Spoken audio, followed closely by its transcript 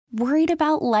Worried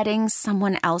about letting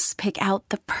someone else pick out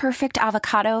the perfect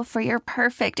avocado for your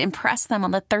perfect impress them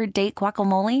on the third date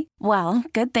guacamole? Well,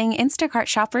 good thing Instacart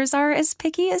shoppers are as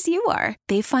picky as you are.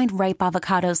 They find ripe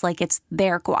avocados like it's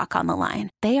their guac on the line.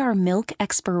 They are milk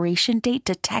expiration date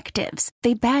detectives.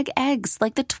 They bag eggs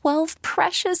like the 12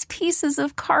 precious pieces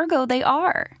of cargo they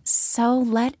are. So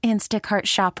let Instacart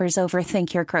shoppers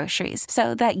overthink your groceries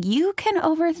so that you can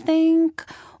overthink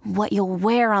what you'll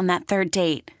wear on that third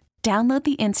date. Download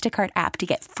the Instacart app to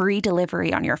get free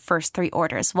delivery on your first 3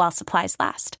 orders while supplies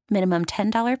last. Minimum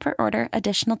 $10 per order.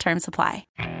 Additional terms apply.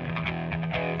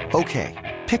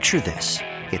 Okay, picture this.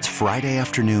 It's Friday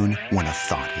afternoon when a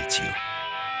thought hits you.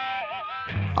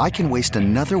 I can waste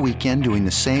another weekend doing the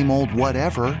same old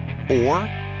whatever, or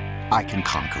I can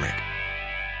conquer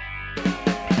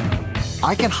it.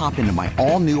 I can hop into my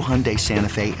all-new Hyundai Santa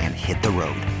Fe and hit the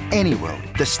road. Any road.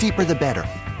 The steeper, the better.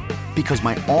 Because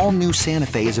my all-new Santa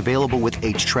Fe is available with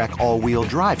H-Track all-wheel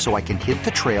drive, so I can hit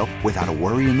the trail without a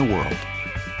worry in the world.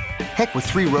 Heck, with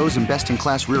 3 rows and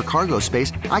best-in-class rear cargo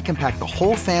space, I can pack the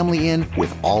whole family in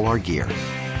with all our gear.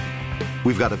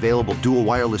 We've got available dual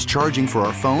wireless charging for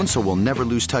our phones, so we'll never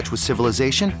lose touch with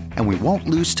civilization, and we won't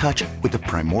lose touch with the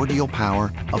primordial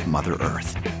power of Mother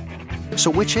Earth.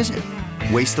 So which is it?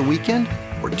 Waste the weekend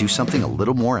or do something a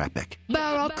little more epic?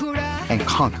 And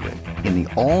conquer it in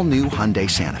the all-new Hyundai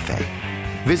Santa Fe.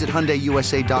 Visit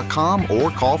HyundaiUSA.com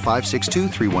or call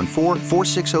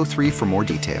 562-314-4603 for more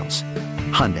details.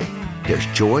 Hyundai, there's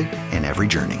joy in every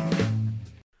journey.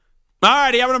 All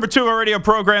righty, hour number 2 of our radio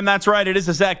program. That's right, it is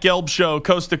the Zach Gelb Show,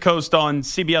 coast to coast on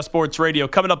CBS Sports Radio.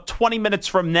 Coming up 20 minutes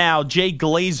from now, Jay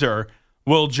Glazer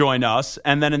will join us.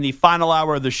 And then in the final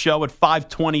hour of the show at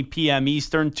 5:20 p.m.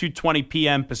 Eastern, 2:20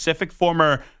 p.m. Pacific,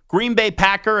 former Green Bay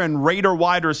Packer and Raider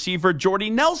wide receiver Jordy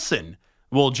Nelson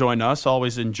will join us.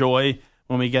 Always enjoy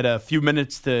when we get a few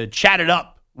minutes to chat it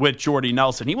up with Jordy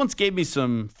Nelson. He once gave me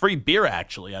some free beer,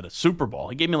 actually, at a Super Bowl.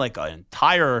 He gave me like an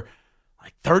entire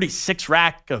 36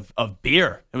 rack of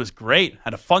beer. It was great.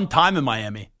 Had a fun time in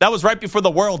Miami. That was right before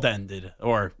the world ended,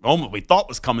 or almost we thought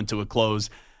was coming to a close.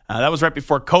 That was right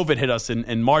before COVID hit us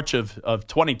in March of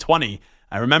 2020.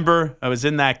 I remember I was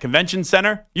in that convention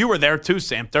center. You were there too,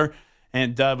 Samter.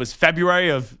 And it was February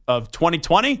of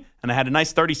 2020, and I had a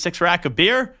nice 36 rack of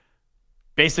beer.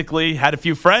 Basically, had a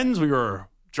few friends. We were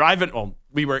driving. Well,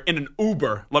 we were in an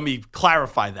Uber. Let me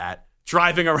clarify that.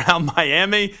 Driving around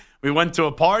Miami. We went to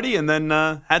a party and then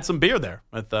had some beer there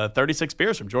with 36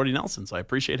 beers from Jordy Nelson. So I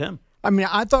appreciate him. I mean,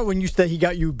 I thought when you said he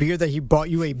got you beer that he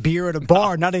bought you a beer at a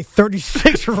bar, not a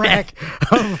 36 rack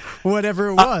of whatever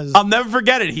it was. I'll never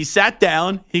forget it. He sat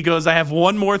down. He goes, I have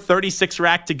one more 36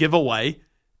 rack to give away.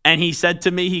 And he said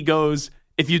to me, he goes,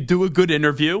 if you do a good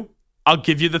interview, I'll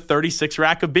give you the 36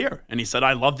 rack of beer. And he said,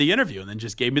 I love the interview, and then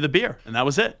just gave me the beer. And that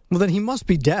was it. Well, then he must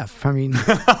be deaf. I mean,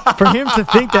 for him to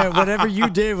think that whatever you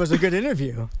did was a good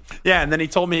interview. Yeah, and then he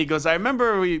told me, he goes, I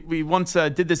remember we once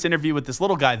did this interview with this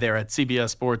little guy there at CBS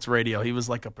Sports Radio. He was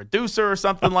like a producer or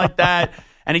something like that.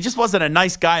 And he just wasn't a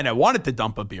nice guy, and I wanted to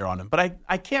dump a beer on him. But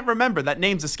I can't remember. That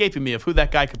name's escaping me of who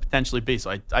that guy could potentially be.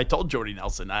 So I told Jordy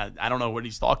Nelson, I don't know what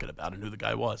he's talking about and who the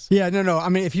guy was. Yeah, no. I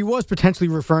mean, if he was potentially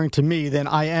referring to me, then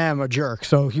I am a jerk.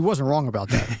 So he wasn't wrong about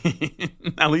that.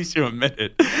 At least you admit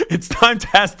it. It's time to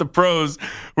Ask the Pros,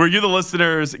 where you, the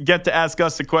listeners, get to ask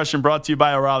us a question brought to you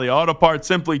by O'Reilly Auto Parts.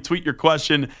 Simply tweet your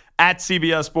question at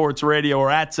CBS Sports Radio or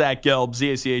at Zach Gelb,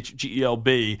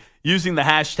 ZACHGELB, using the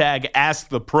hashtag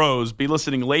AskThePros. Be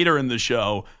listening later in the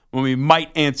show when we might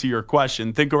answer your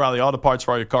question. Think O'Reilly Auto Parts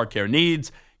for all your car care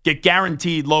needs. Get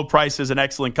guaranteed low prices and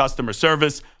excellent customer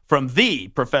service from the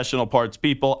professional parts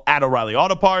people at O'Reilly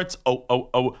Auto Parts.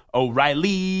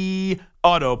 O'Reilly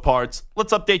Auto Parts.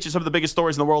 Let's update you some of the biggest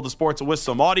stories in the world of sports with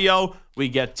some audio. We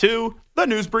get to the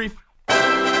news brief.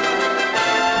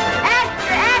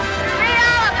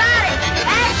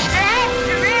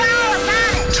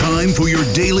 Time for your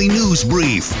daily news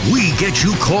brief. We get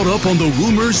you caught up on the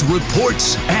rumors,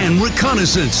 reports, and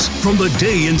reconnaissance from the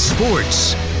day in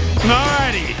sports.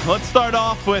 Alrighty, let's start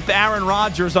off with Aaron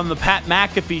Rodgers on the Pat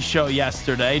McAfee show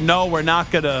yesterday. No, we're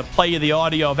not going to play you the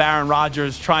audio of Aaron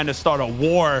Rodgers trying to start a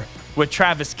war with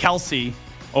Travis Kelce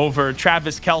over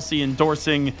Travis Kelce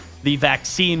endorsing the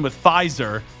vaccine with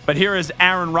Pfizer. But here is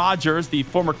Aaron Rodgers, the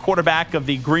former quarterback of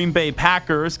the Green Bay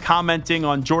Packers, commenting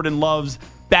on Jordan Love's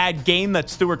bad game that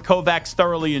Stuart Kovacs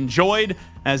thoroughly enjoyed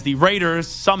as the Raiders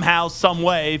somehow, some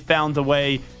way, found a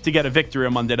way to get a victory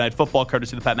on Monday Night Football,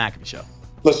 courtesy of the Pat McAfee Show.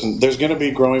 Listen, there's going to be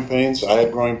growing pains. I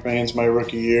had growing pains my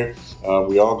rookie year.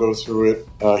 We all go through it.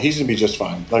 He's going to be just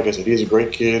fine. Like I said, he's a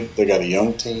great kid. They got a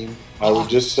young team. I would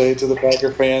just say to the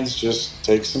Packer fans, just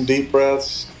take some deep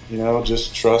breaths. You know,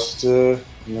 just trust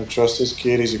trust this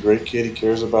kid. He's a great kid. He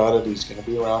cares about it. He's going to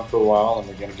be around for a while, and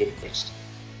they're going to get it fixed.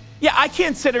 Yeah, I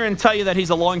can't sit here and tell you that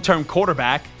he's a long-term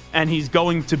quarterback and he's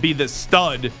going to be the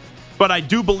stud, but I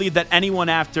do believe that anyone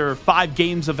after 5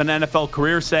 games of an NFL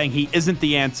career saying he isn't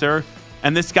the answer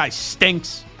and this guy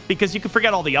stinks, because you can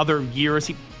forget all the other years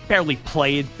he barely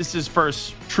played. This is his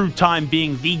first true time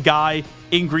being the guy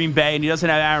in Green Bay, and he doesn't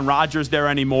have Aaron Rodgers there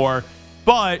anymore.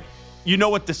 But you know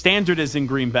what the standard is in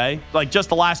Green Bay, like just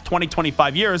the last 20,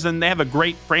 25 years, and they have a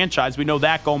great franchise. We know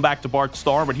that going back to Bart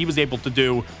Starr, what he was able to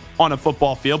do on a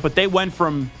football field. But they went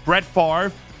from Brett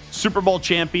Favre, Super Bowl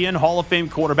champion, Hall of Fame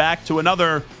quarterback, to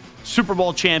another Super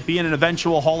Bowl champion and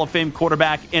eventual Hall of Fame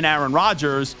quarterback in Aaron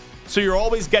Rodgers. So you're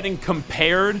always getting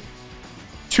compared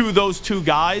to those two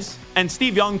guys. And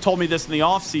Steve Young told me this in the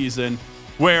offseason,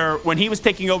 where when he was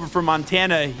taking over for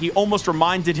Montana, he almost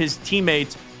reminded his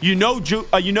teammates,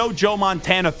 Joe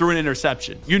Montana threw an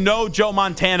interception. Joe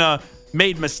Montana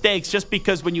made mistakes, just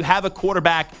because when you have a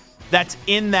quarterback that's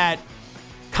in that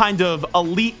kind of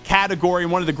elite category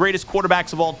and one of the greatest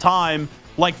quarterbacks of all time,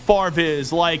 like Favre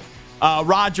is, like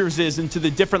Rodgers is, and to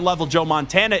the different level Joe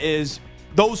Montana is,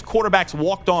 those quarterbacks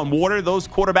walked on water. Those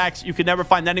quarterbacks, you can never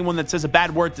find anyone that says a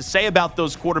bad word to say about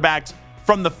those quarterbacks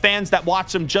from the fans that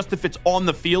watch them, just if it's on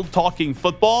the field talking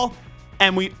football.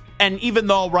 And even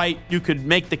though, right, you could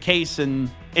make the case, and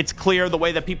it's clear the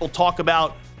way that people talk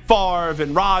about Favre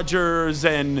and Rodgers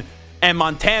and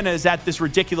Montana is at this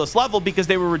ridiculous level because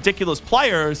they were ridiculous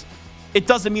players, it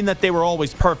doesn't mean that they were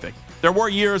always perfect. There were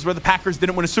years where the Packers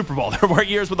didn't win a Super Bowl. There were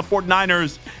years where the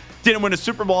 49ers didn't win a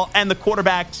Super Bowl and the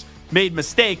quarterbacks made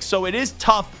mistakes. So it is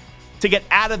tough to get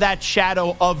out of that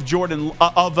shadow of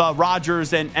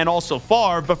Rodgers and also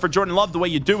Favre. But for Jordan Love, the way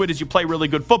you do it is you play really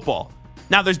good football.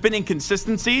 Now, there's been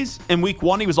inconsistencies. In Week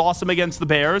 1, he was awesome against the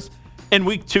Bears. In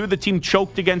Week 2, the team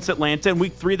choked against Atlanta. In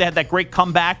Week 3, they had that great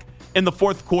comeback in the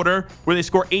fourth quarter where they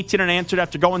score 18 unanswered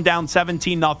after going down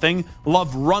 17-0.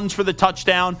 Love runs for the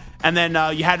touchdown. And then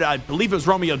you had, I believe it was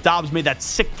Romeo Doubs, made that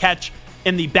sick catch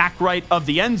in the back right of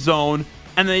the end zone.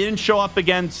 And they didn't show up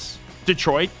against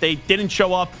Detroit. They didn't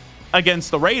show up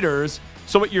against the Raiders.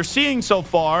 So what you're seeing so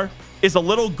far is a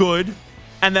little good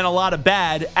and then a lot of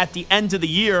bad at the end of the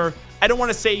year. I don't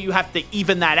want to say you have to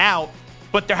even that out,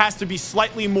 but there has to be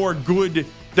slightly more good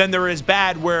than there is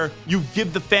bad, where you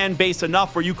give the fan base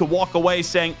enough where you could walk away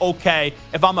saying, okay,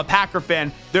 if I'm a Packer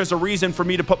fan, there's a reason for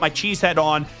me to put my cheese head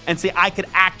on and say I could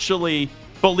actually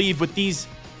believe with these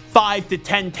 5 to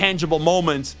 10 tangible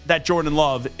moments that Jordan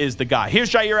Love is the guy. Here's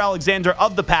Jair Alexander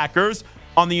of the Packers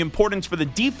on the importance for the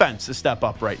defense to step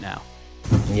up right now.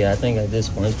 Yeah, I think at this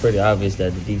point it's pretty obvious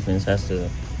that the defense has to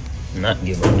not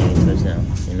give up any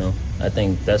touchdowns, I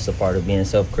think that's a part of being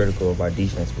self-critical of our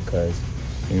defense because,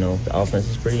 the offense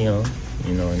is pretty young,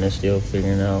 and they're still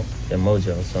figuring out their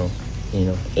mojo. So,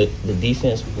 the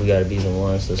defense, we got to be the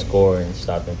ones to score and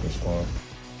stop them from scoring.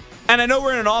 And I know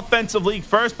we're in an offensive league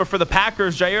first, but for the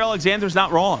Packers, Jair Alexander's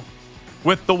not wrong.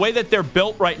 With the way that they're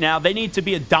built right now, they need to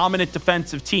be a dominant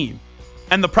defensive team.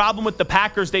 And the problem with the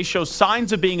Packers, they show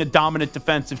signs of being a dominant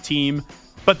defensive team,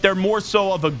 but they're more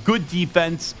so of a good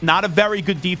defense, not a very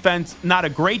good defense, not a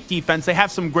great defense. They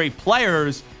have some great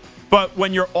players, but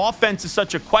when your offense is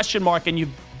such a question mark and you've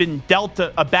been dealt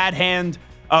a bad hand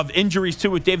of injuries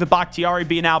too, with David Bakhtiari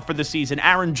being out for the season,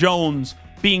 Aaron Jones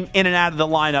being in and out of the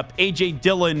lineup, A.J.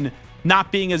 Dillon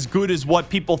not being as good as what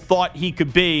people thought he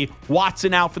could be,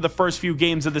 Watson out for the first few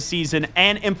games of the season,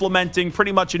 and implementing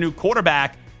pretty much a new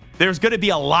quarterback, there's going to be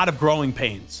a lot of growing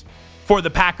pains for the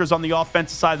Packers on the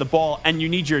offensive side of the ball, and you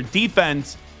need your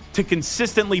defense to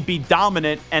consistently be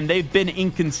dominant, and they've been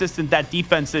inconsistent, that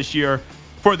defense this year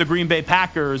for the Green Bay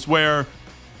Packers, where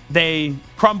they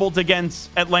crumbled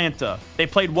against Atlanta. They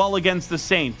played well against the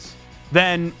Saints.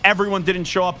 Then everyone didn't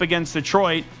show up against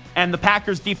Detroit, and the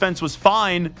Packers defense was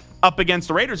fine up against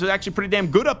the Raiders. It was actually pretty damn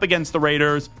good up against the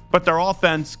Raiders, but their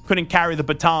offense couldn't carry the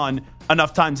baton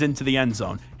enough times into the end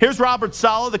zone. Here's Robert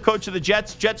Saleh, the coach of the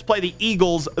Jets. Jets play the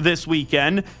Eagles this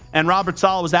weekend, and Robert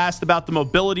Saleh was asked about the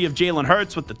mobility of Jalen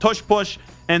Hurts with the tush push,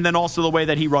 and then also the way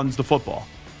that he runs the football.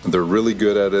 They're really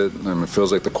good at it. It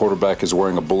feels like the quarterback is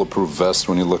wearing a bulletproof vest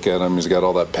when you look at him. He's got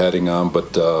all that padding on,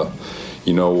 but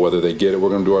whether they get it, we're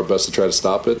going to do our best to try to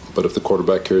stop it. But if the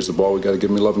quarterback carries the ball, we got to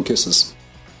give him 11 kisses.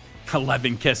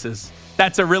 11 kisses.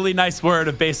 That's a really nice word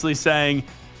of basically saying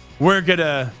we're going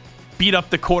to beat up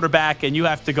the quarterback and you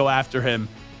have to go after him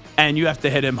and you have to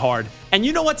hit him hard. And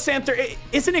you know what, Samter?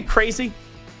 Isn't it crazy?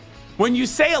 When you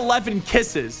say 11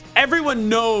 kisses, everyone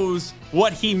knows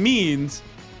what he means,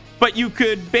 but you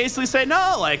could basically say,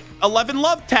 no, like 11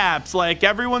 love taps, like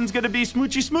everyone's going to be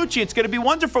smoochy. It's going to be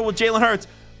wonderful with Jalen Hurts.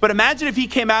 But imagine if he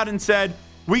came out and said,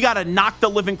 we got to knock the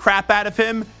living crap out of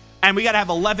him, and we got to have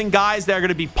 11 guys that are going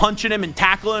to be punching him and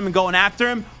tackling him and going after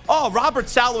him. Oh, Robert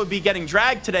Saleh would be getting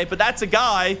dragged today, but that's a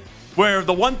guy where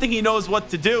the one thing he knows what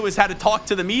to do is how to talk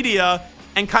to the media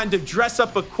and kind of dress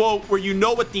up a quote where you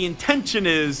know what the intention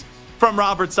is from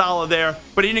Robert Saleh there,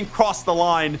 but he didn't cross the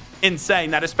line in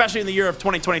saying that, especially in the year of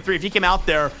 2023. If he came out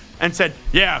there and said,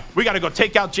 yeah, we got to go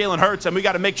take out Jalen Hurts and we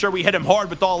got to make sure we hit him hard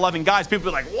with all 11 guys, people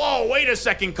are like, whoa, wait a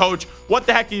second, coach. What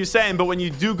the heck are you saying? But when you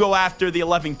do go after the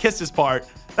 11 kisses part,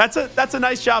 that's a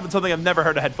nice job and something I've never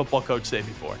heard a head football coach say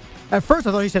before. At first,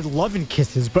 I thought he said 11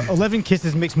 kisses, but 11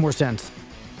 kisses makes more sense.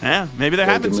 Yeah, maybe they're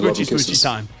having smoochy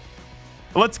time.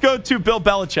 Let's go to Bill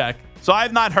Belichick. So I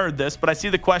have not heard this, but I see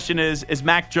the question is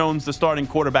Mac Jones the starting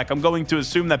quarterback? I'm going to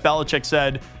assume that Belichick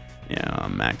said, yeah,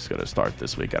 Mac's going to start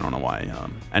this week. I don't know why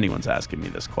anyone's asking me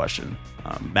this question.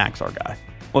 Mac's our guy.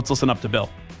 Let's listen up to Bill.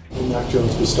 Will Mac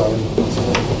Jones be starting?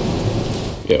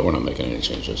 Yeah, we're not making any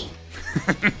changes.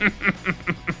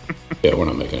 Yeah, we're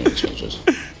not making any changes.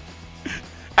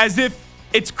 As if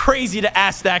it's crazy to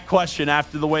ask that question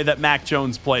after the way that Mac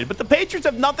Jones played. But the Patriots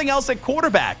have nothing else at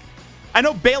quarterback. I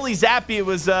know Bailey Zappi, it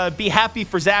was be happy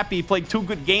for Zappi. He played 2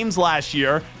 good games last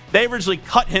year. They originally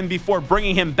cut him before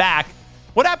bringing him back.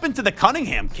 What happened to the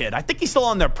Cunningham kid? I think he's still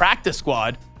on their practice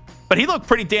squad, but he looked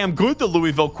pretty damn good, the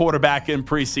Louisville quarterback in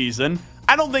preseason.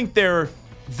 I don't think they're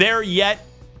there yet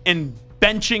in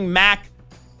benching Mac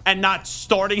and not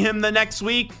starting him the next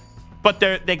week, but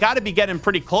they got to be getting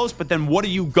pretty close. But then what are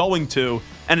you going to?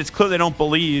 And it's clear they don't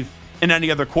believe in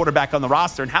any other quarterback on the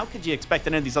roster. And how could you expect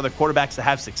any of these other quarterbacks to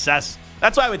have success?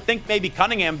 That's why I would think maybe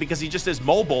Cunningham, because he just is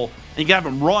mobile and you can have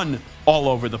him run all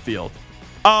over the field.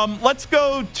 Let's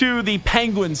go to the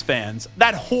Penguins fans.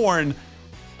 That horn,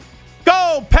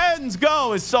 go Pens,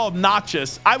 go, is so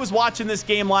obnoxious. I was watching this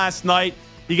game last night.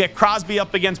 You get Crosby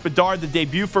up against Bedard, the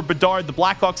debut for Bedard. The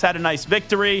Blackhawks had a nice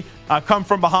victory, come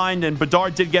from behind, and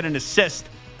Bedard did get an assist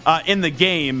in the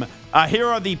game. Here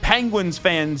are the Penguins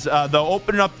fans, though,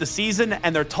 opening up the season,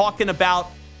 and they're talking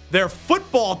about their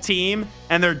football team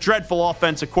and their dreadful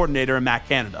offensive coordinator in Matt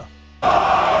Canada.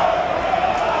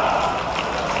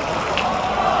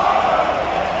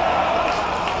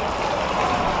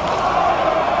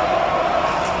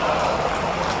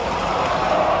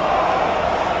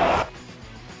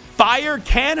 Fire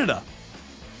Canada.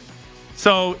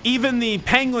 So even the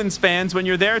Penguins fans, when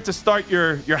you're there to start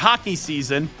your hockey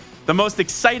season, the most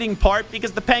exciting part,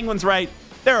 because the Penguins, right,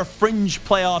 they're a fringe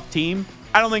playoff team.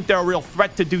 I don't think they're a real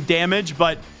threat to do damage,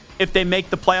 but if they make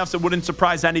the playoffs, it wouldn't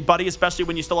surprise anybody, especially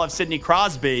when you still have Sidney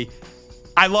Crosby.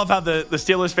 I love how the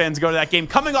Steelers fans go to that game,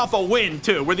 coming off a win,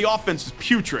 too, where the offense is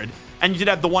putrid, and you did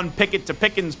have the one Pickett to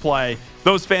Pickens play.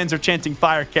 Those fans are chanting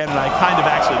Fire Canada. I kind of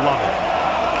actually love it.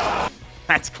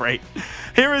 That's great.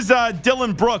 Here is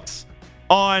Dylan Brooks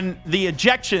on the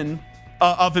ejection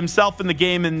of himself in the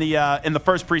game in the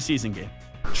first preseason game.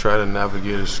 Try to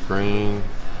navigate a screen.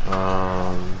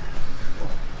 I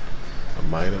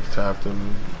might have tapped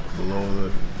him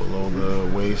below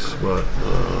the waist, but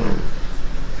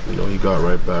he got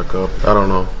right back up. I don't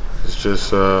know. It's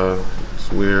just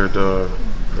it's weird.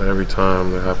 Every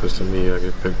time it happens to me, I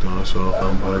get picked on. So,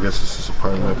 but I guess it's just a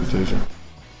part of my reputation.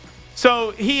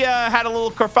 So he had a little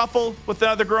kerfuffle with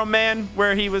another grown man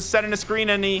where he was setting a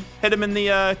screen and he hit him in the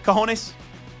cojones.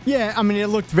 Yeah, I mean, it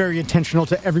looked very intentional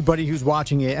to everybody who's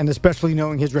watching it, and especially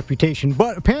knowing his reputation.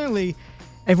 But apparently,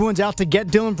 everyone's out to get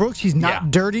Dylan Brooks. He's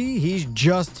not dirty. He's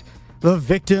just the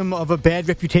victim of a bad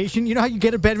reputation. You know how you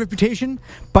get a bad reputation?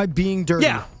 By being dirty.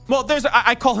 Yeah. Well,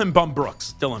 I call him Bum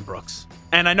Brooks, Dylan Brooks.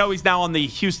 And I know he's now on the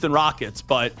Houston Rockets,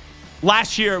 but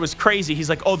last year it was crazy. He's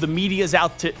like, oh, the media's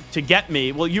out to get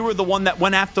me. Well, you were the one that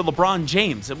went after LeBron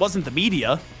James. It wasn't the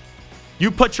media. You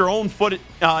put your own foot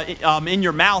in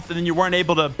your mouth, and then you weren't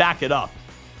able to back it up.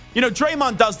 You know,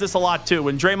 Draymond does this a lot, too.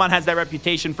 When Draymond has that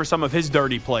reputation for some of his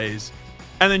dirty plays,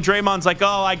 and then Draymond's like,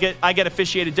 oh, I get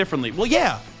officiated differently. Well,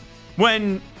 yeah.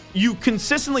 When you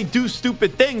consistently do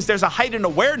stupid things, there's a heightened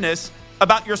awareness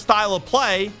about your style of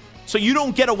play, so you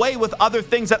don't get away with other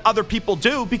things that other people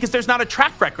do because there's not a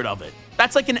track record of it.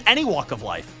 That's like in any walk of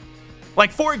life.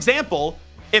 Like, for example,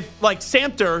 if, like,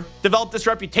 Samter developed this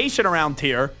reputation around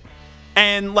here,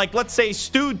 and, like, let's say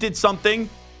Stu did something,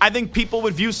 I think people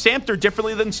would view Samter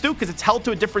differently than Stu because it's held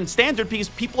to a different standard because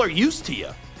people are used to you.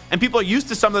 And people are used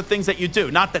to some of the things that you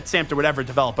do. Not that Samter would ever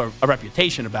develop a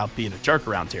reputation about being a jerk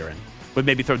around here and would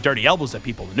maybe throw dirty elbows at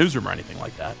people in the newsroom or anything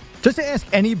like that. Just to ask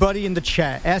anybody in the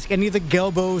chat, ask any of the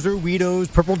Gelbos or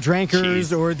Weedos, Purple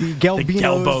Drankers, or the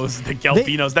Gelbinos. The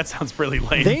Gelbinos, that sounds really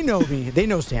lame. They know me. They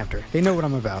know Samter. They know what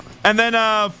I'm about. And then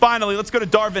finally, let's go to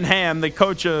Darvin Ham, the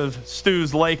coach of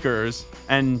Stu's Lakers.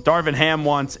 And Darvin Ham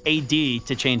wants AD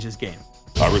to change his game.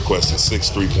 I requested 6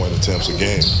 3-point attempts a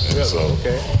game, and so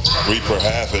 3 per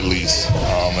half at least.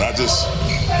 And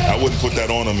I wouldn't put that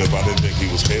on him if I didn't think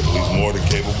he was capable. He's more than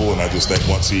capable, and I just think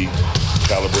once he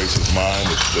calibrates his mind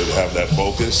to have that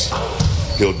focus,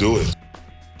 he'll do it.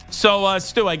 So,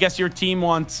 Stu, I guess your team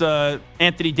wants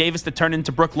Anthony Davis to turn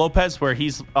into Brook Lopez, where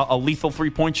he's a lethal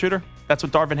 3-point shooter. That's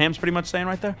what Darvin Ham's pretty much saying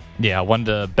right there? Yeah, one of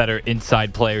the better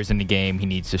inside players in the game. He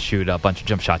needs to shoot a bunch of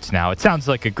jump shots now. It sounds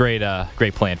like a great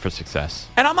plan for success.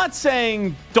 And I'm not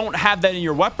saying don't have that in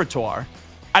your repertoire.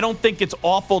 I don't think it's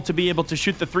awful to be able to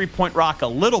shoot the 3-point rock a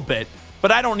little bit,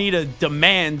 but I don't need a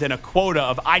demand and a quota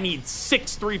of I need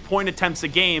 6 3-point attempts a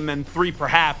game and 3 per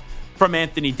half from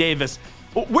Anthony Davis.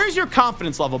 Where's your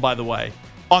confidence level, by the way,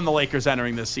 on the Lakers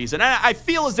entering this season? And I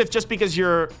feel as if just because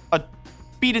you're a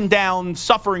beaten down,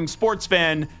 suffering sports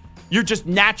fan, you're just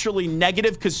naturally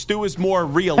negative because Stu is more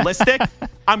realistic.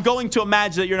 I'm going to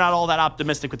imagine that you're not all that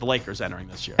optimistic with the Lakers entering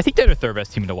this year. I think they're the third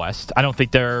best team in the West. I don't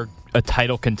think they're a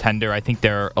title contender. I think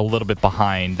they're a little bit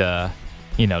behind, the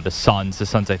Suns. The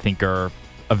Suns, I think, are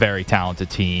a very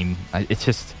talented team. It's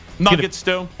just Nuggets,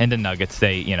 Stu. And the Nuggets,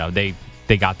 they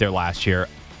got there last year.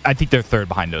 I think they're third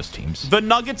behind those teams. The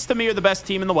Nuggets, to me, are the best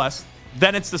team in the West.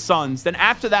 Then it's the Suns. Then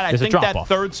after that, I think that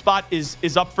third spot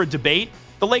is up for debate.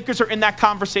 The Lakers are in that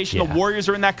conversation. Yeah. The Warriors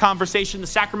are in that conversation. The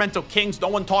Sacramento Kings, no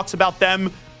one talks about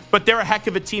them, but they're a heck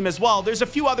of a team as well. There's a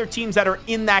few other teams that are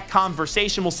in that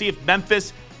conversation. We'll see if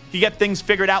Memphis can get things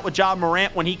figured out with Ja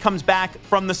Morant when he comes back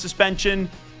from the suspension.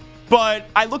 But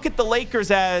I look at the Lakers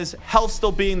as health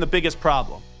still being the biggest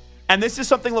problem. And this is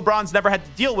something LeBron's never had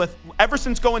to deal with. Ever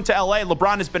since going to LA,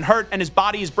 LeBron has been hurt and his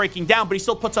body is breaking down, but he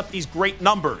still puts up these great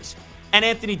numbers. And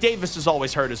Anthony Davis is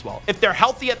always hurt as well. If they're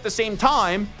healthy at the same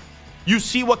time, you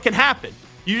see what can happen.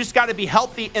 You just got to be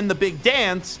healthy in the big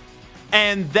dance,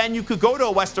 and then you could go to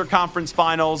a Western Conference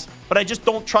Finals, but I just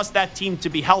don't trust that team to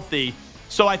be healthy.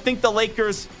 So I think the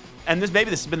Lakers, and this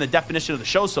has been the definition of the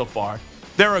show so far,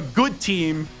 they're a good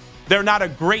team. They're not a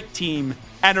great team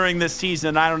entering this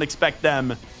season. I don't expect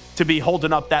them to be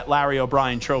holding up that Larry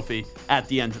O'Brien trophy at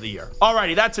the end of the year.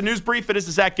 Alrighty, that's a news brief. It is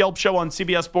the Zach Gelb Show on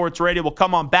CBS Sports Radio. We'll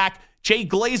come on back. Jay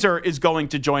Glazer is going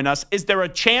to join us. Is there a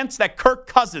chance that Kirk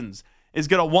Cousins is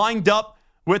going to wind up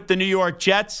with the New York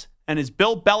Jets? And is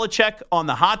Bill Belichick on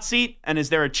the hot seat? And is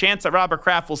there a chance that Robert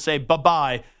Kraft will say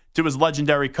bye-bye to his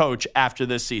legendary coach after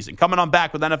this season? Coming on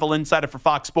back with NFL Insider for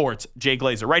Fox Sports, Jay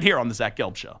Glazer, right here on the Zach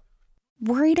Gelb Show.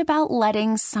 Worried about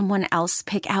letting someone else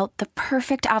pick out the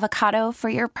perfect avocado for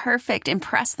your perfect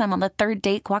impress them on the third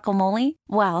date guacamole?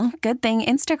 Well, good thing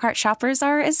Instacart shoppers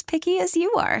are as picky as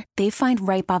you are. They find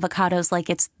ripe avocados like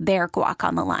it's their guac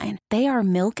on the line. They are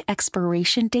milk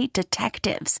expiration date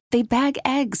detectives. They bag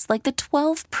eggs like the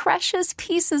 12 precious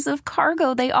pieces of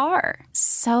cargo they are.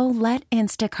 So let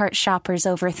Instacart shoppers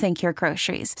overthink your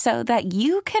groceries so that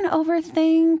you can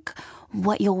overthink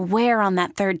what you'll wear on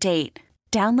that third date.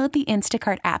 Download the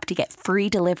Instacart app to get free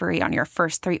delivery on your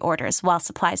first 3 orders while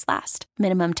supplies last.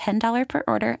 Minimum $10 per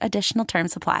order. Additional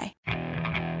terms apply.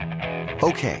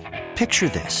 Okay, picture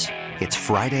this. It's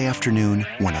Friday afternoon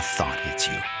when a thought hits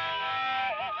you.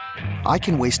 I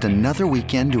can waste another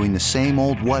weekend doing the same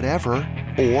old whatever,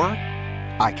 or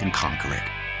I can conquer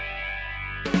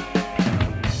it.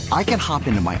 I can hop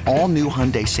into my all-new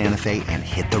Hyundai Santa Fe and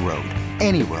hit the road.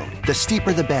 Any road. The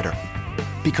steeper, the better.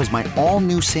 Because my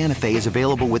all-new Santa Fe is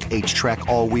available with H-Track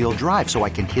all-wheel drive, so I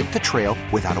can hit the trail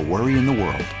without a worry in the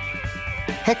world.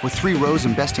 Heck, with 3 rows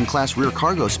and best-in-class rear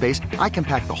cargo space, I can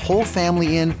pack the whole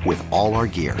family in with all our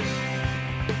gear.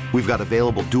 We've got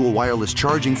available dual wireless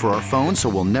charging for our phones, so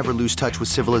we'll never lose touch with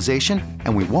civilization,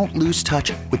 and we won't lose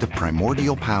touch with the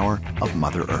primordial power of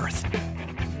Mother Earth.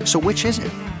 So which is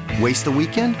it? Waste the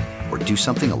weekend or do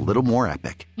something a little more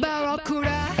epic?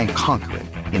 And conquer it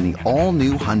in the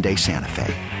all-new Hyundai Santa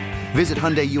Fe. Visit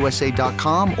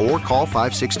HyundaiUSA.com or call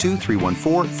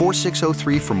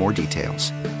 562-314-4603 for more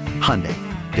details. Hyundai,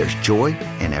 there's joy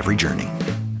in every journey.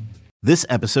 This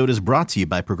episode is brought to you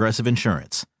by Progressive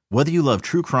Insurance. Whether you love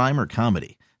true crime or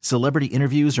comedy, celebrity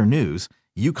interviews or news,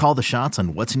 you call the shots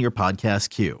on what's in your podcast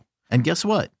queue. And guess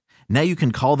what? Now you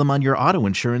can call them on your auto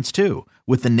insurance too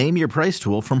with the Name Your Price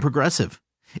tool from Progressive.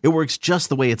 It works just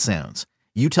the way it sounds.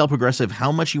 You tell Progressive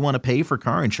how much you want to pay for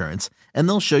car insurance, and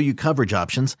they'll show you coverage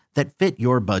options that fit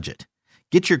your budget.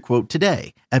 Get your quote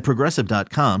today at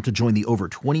Progressive.com to join the over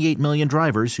 28 million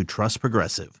drivers who trust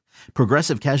Progressive.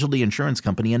 Progressive Casualty Insurance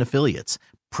Company and Affiliates.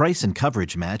 Price and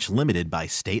coverage match limited by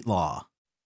state law.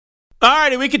 All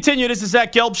righty, we continue. This is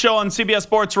Zach Gelb Show on CBS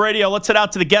Sports Radio. Let's head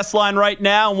out to the guest line right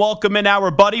now and welcome in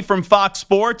our buddy from Fox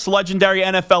Sports, legendary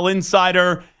NFL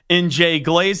insider in Jay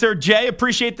Glazer. Jay,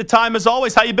 appreciate the time as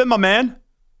always. How you been, my man?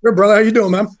 Good, brother. How you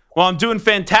doing, man? Well, I'm doing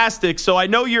fantastic. So I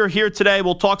know you're here today.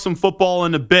 We'll talk some football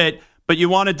in a bit, but you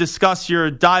want to discuss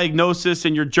your diagnosis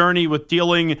and your journey with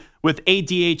dealing with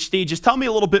ADHD. Just tell me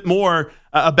a little bit more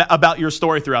about your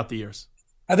story throughout the years.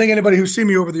 I think anybody who's seen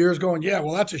me over the years going, yeah,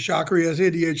 well, that's a shocker. He has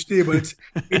ADHD, but it's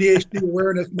ADHD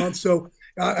Awareness Month. So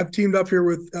I've teamed up here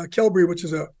with Qelbree, which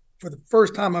is for the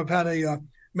first time I've had a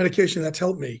medication that's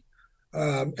helped me.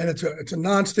 And it's a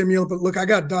non-stimulant. But look, I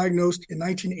got diagnosed in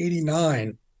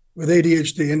 1989 with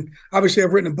ADHD. And obviously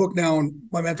I've written a book now on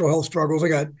my mental health struggles. I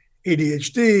got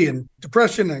ADHD and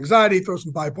depression and anxiety, throw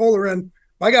some bipolar in.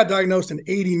 I got diagnosed in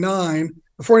 89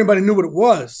 before anybody knew what it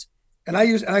was. And I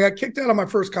got kicked out of my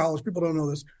first college. People don't know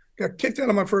this. Got kicked out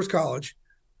of my first college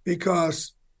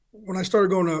because when I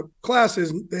started going to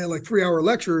classes, they had like 3-hour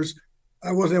lectures.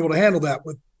 I wasn't able to handle that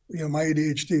with my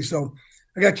ADHD. So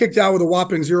I got kicked out with a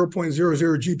whopping 0.00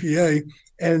 GPA.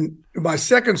 And in my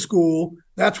second school,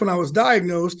 that's when I was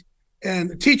diagnosed. And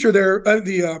the teacher there,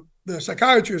 the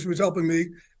psychiatrist who was helping me,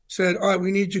 said, "All right,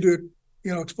 we need you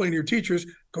to explain to your teachers.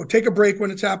 Go take a break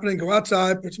when it's happening. Go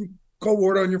outside, put some cold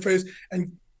water on your face,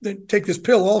 and then take this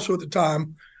pill." Also at the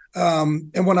time,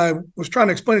 and when I was trying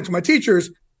to explain it to my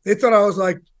teachers, they thought I was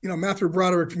like Matthew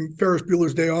Broderick from Ferris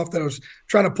Bueller's Day Off, that I was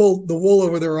trying to pull the wool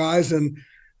over their eyes, and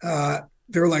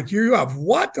they were like, "You have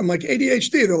what?" I'm like,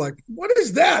 "ADHD." They're like, "What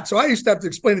is that?" So I used to have to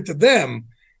explain it to them,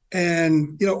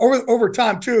 and over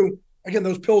time too. Again,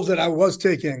 those pills that I was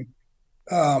taking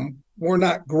were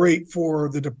not great for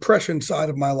the depression side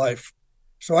of my life.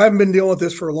 So I haven't been dealing with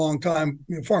this for a long time.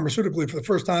 Pharmaceutically, for the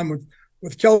first time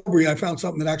with Qelbree, I found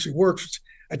something that actually works.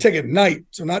 I take it at night,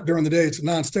 so not during the day. It's a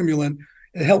non-stimulant.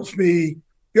 It helps me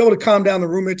be able to calm down the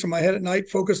roommates in my head at night,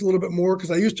 focus a little bit more,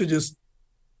 because I used to just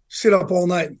sit up all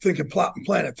night and think and plot and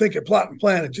plan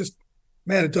it, Just,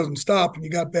 man, it doesn't stop, and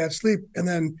you got bad sleep. And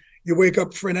then you wake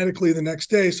up frenetically the next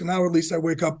day. So now at least I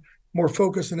wake up more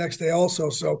focused the next day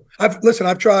also. So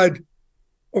I've tried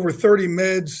over 30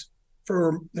 meds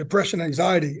for depression and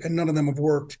anxiety, and none of them have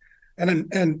worked.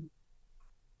 And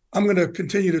I'm going to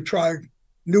continue to try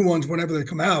new ones whenever they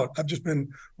come out. I've just been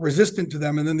resistant to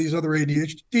them. And then these other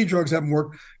ADHD drugs haven't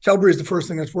worked. Qelbree is the first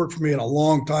thing that's worked for me in a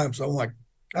long time. So I'm like,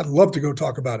 I'd love to go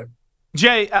talk about it.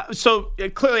 Jay, so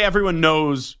clearly everyone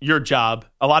knows your job.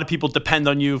 A lot of people depend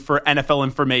on you for NFL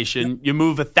information. Yep. You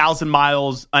move 1,000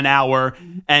 miles an hour,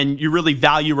 and you really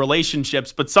value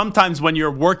relationships. But sometimes when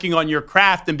you're working on your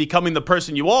craft and becoming the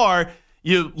person you are,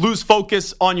 you lose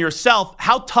focus on yourself.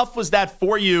 How tough was that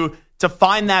for you to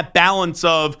find that balance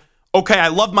of, okay, I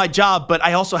love my job, but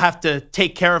I also have to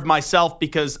take care of myself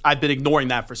because I've been ignoring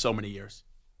that for so many years?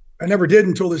 I never did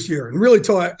until this year, and really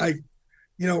till I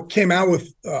came out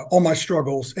with all my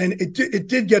struggles. And it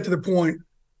did get to the point,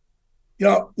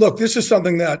 look, this is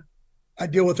something that I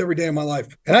deal with every day of my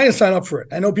life. And I didn't sign up for it.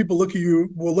 I know people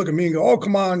will look at me and go, "Oh,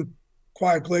 come on,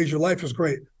 quiet Glaze, your life is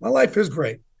great." My life is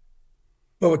great.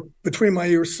 But between my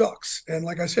ears sucks. And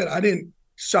like I said, I didn't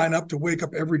sign up to wake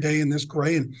up every day in this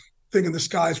gray and thinking the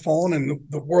sky's falling and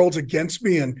the world's against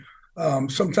me. And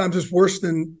sometimes it's worse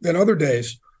than other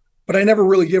days. But I never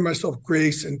really gave myself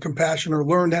grace and compassion or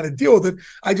learned how to deal with it.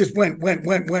 I just went.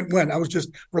 I was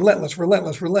just relentless,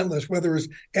 whether it's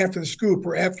after the scoop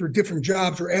or after different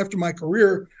jobs or after my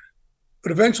career.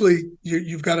 But eventually,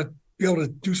 you've got to be able to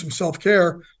do some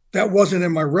self-care. That wasn't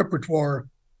in my repertoire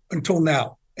until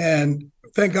now. And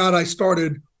thank God I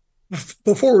started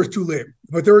before it was too late.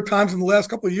 But there were times in the last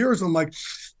couple of years I'm like,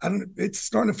 it's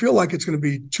starting to feel like it's going to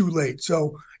be too late.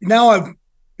 So now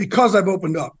because I've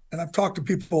opened up and I've talked to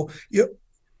people,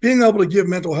 being able to give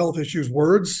mental health issues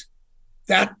words,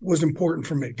 that was important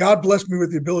for me. God blessed me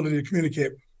with the ability to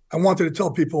communicate. I wanted to tell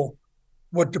people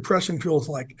what depression feels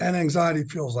like and anxiety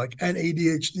feels like and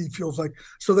ADHD feels like,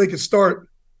 so they could start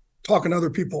talking to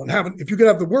other people and if you could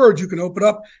have the words, you can open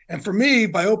up. And for me,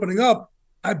 by opening up,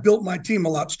 I built my team a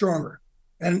lot stronger.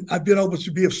 And I've been able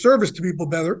to be of service to people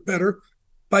better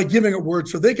by giving it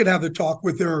words so they could have the talk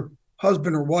with their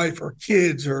husband or wife or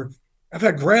kids. Or I've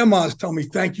had grandmas tell me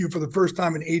thank you for the first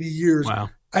time in 80 years. Wow.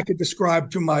 I could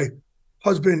describe to my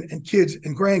husband and kids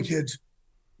and grandkids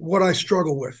what I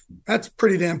struggle with. That's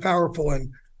pretty damn powerful.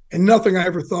 And nothing I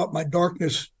ever thought my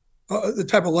darkness, the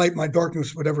type of light my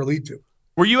darkness would ever lead to.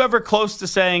 Were you ever close to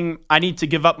saying, I need to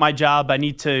give up my job, I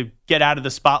need to get out of the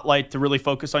spotlight to really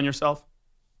focus on yourself?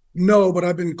 No, but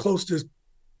I've been close to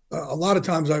a lot of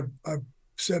times I've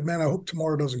said, man, I hope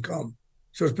tomorrow doesn't come.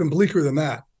 So it's been bleaker than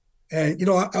that. And,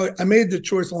 I made the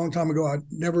choice a long time ago. I'd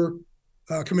never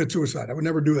commit suicide. I would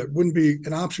never do that. It wouldn't be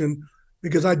an option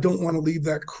because I don't want to leave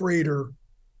that crater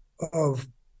of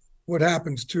what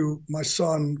happens to my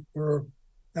son or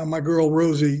now my girl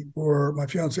Rosie or my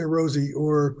fiance Rosie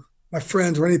or my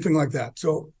friends or anything like that.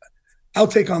 So I'll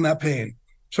take on that pain.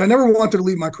 So I never wanted to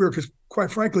leave my career because,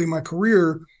 quite frankly, my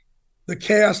career, the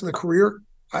chaos of the career,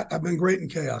 I've been great in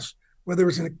chaos. Whether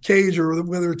it's in a cage or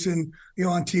whether it's in,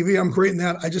 on TV, I'm great in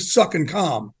that. I just suck in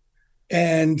calm.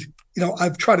 And,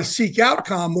 I've tried to seek out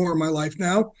calm more in my life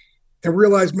now and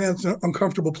realize, man, it's an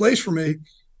uncomfortable place for me.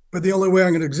 But the only way I'm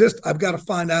going to exist, I've got to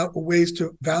find out ways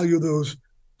to value those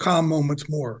calm moments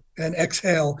more and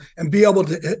exhale and be able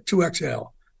to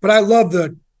exhale. But I love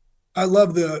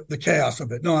the chaos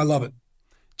of it. No, I love it.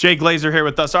 Jay Glazer here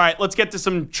with us. All right, let's get to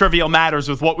some trivial matters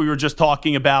with what we were just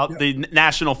talking about, the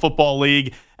National Football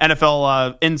League.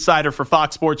 NFL insider for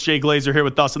Fox Sports, Jay Glazer here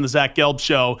with us on the Zach Gelb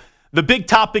Show. The big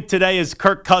topic today is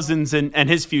Kirk Cousins and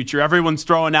his future. Everyone's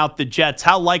throwing out the Jets.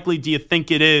 How likely do you think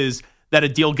it is that a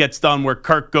deal gets done where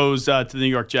Kirk goes to the New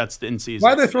York Jets in season?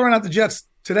 Why are they throwing out the Jets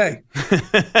today?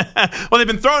 Well, they've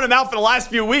been throwing him out for the last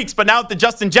few weeks, but now with the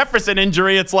Justin Jefferson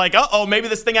injury, it's like, maybe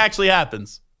this thing actually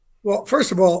happens. Well,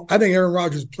 first of all, I think Aaron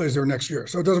Rodgers plays there next year,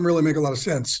 so it doesn't really make a lot of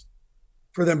sense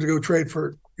for them to go trade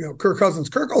for Kirk Cousins.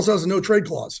 Kirk also has a no trade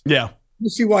clause. Yeah, you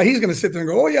see why he's going to sit there and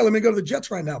go, let me go to the Jets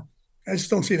right now. I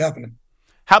just don't see it happening.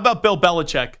 How about Bill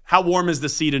Belichick? How warm is the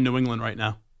seat in New England right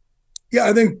now? Yeah,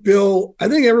 I think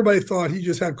everybody thought he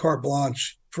just had carte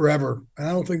blanche forever, and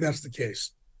I don't think that's the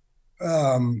case.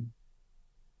 That's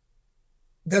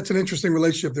an interesting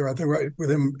relationship there, I think, right, with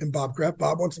him and Bob Kraft.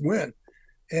 Bob wants to win.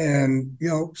 And,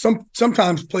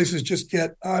 sometimes places just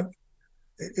get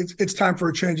it's time for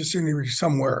a change of scenery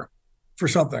somewhere for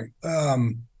something.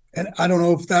 And I don't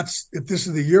know if this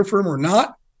is the year for him or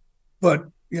not, but,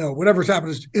 whatever's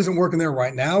happening isn't working there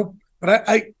right now. But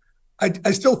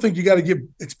I still think you got to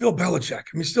it's Bill Belichick. I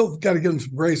mean, you still got to give him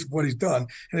some grace of what he's done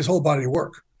and his whole body of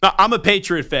work. I'm a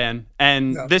Patriot fan,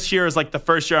 and this year is like the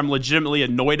first year I'm legitimately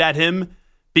annoyed at him.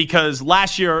 Because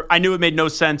last year, I knew it made no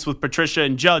sense with Patricia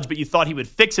and Judge, but you thought he would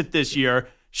fix it this year.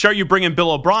 Sure, you bring in Bill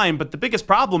O'Brien, but the biggest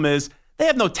problem is they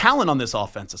have no talent on this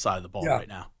offensive side of the ball right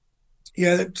now.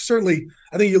 Yeah, certainly.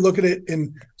 I think you look at it,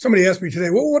 and somebody asked me today,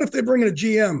 well, what if they bring in a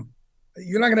GM?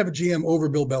 You're not going to have a GM over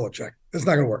Bill Belichick. That's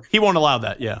not going to work. He won't allow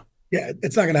that, yeah. Yeah,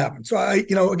 it's not going to happen. So,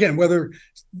 again, whether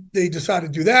they decide to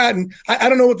do that, and I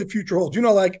don't know what the future holds.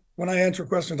 Like when I answer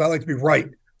questions, I like to be right.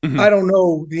 Mm-hmm. I don't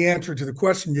know the answer to the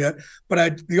question yet,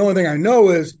 but the only thing I know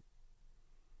is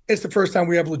it's the first time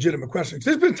we have legitimate questions.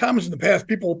 There's been times in the past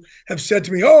people have said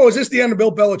to me, is this the end of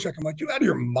Bill Belichick? I'm like, you out of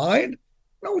your mind?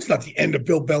 No, it's not the end of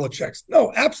Bill Belichick's.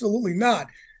 No, absolutely not.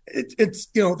 It's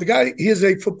the guy, he is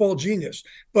a football genius,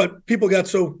 but people got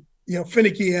so,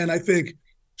 finicky and I think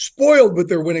spoiled with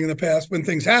their winning in the past. When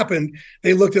things happened,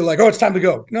 they looked at it like, it's time to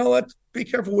go. No, let's be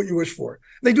careful what you wish for.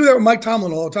 They do that with Mike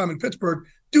Tomlin all the time in Pittsburgh.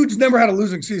 Dude's never had a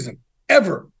losing season,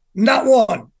 ever, not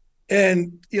one.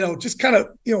 And, just kind of,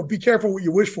 be careful what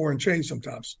you wish for and change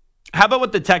sometimes. How about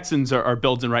what the Texans are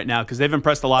building right now? Because they've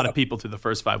impressed a lot of people through the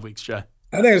first 5 weeks, Jay.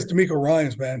 I think it's D'Amico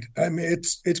Ryans, man. I mean,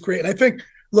 it's great. And I think,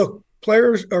 look,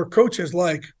 players or coaches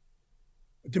like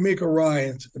D'Amico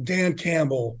Ryans, Dan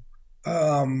Campbell, a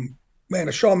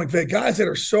Sean McVay, guys that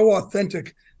are so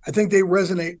authentic, I think they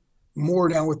resonate more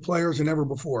now with players than ever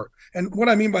before. And what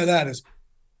I mean by that is,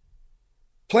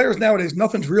 players nowadays,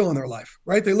 nothing's real in their life,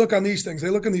 right? They look on these things, they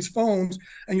look on these phones,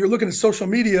 and you're looking at social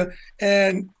media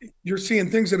and you're seeing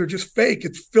things that are just fake.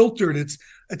 It's filtered.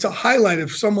 It's a highlight of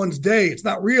someone's day. It's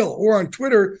not real. Or on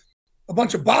Twitter, a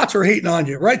bunch of bots are hating on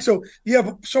you, right? So you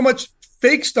have so much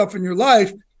fake stuff in your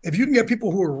life. If you can get people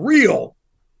who are real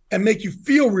and make you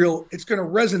feel real, it's going to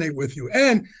resonate with you.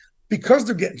 And because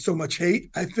they're getting so much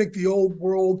hate, I think the old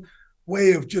world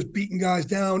way of just beating guys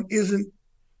down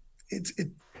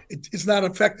it's not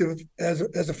effective as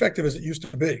effective as it used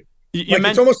to be.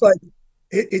 It's almost like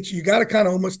you got to kind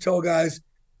of almost tell guys,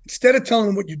 instead of telling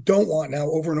them what you don't want now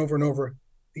over and over and over,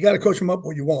 you got to coach them up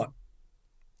what you want.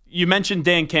 You mentioned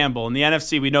Dan Campbell. In the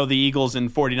NFC, we know the Eagles and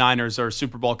 49ers are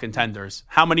Super Bowl contenders.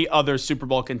 How many other Super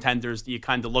Bowl contenders do you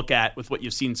kind of look at with what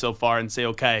you've seen so far and say,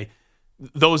 okay,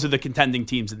 those are the contending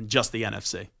teams in just the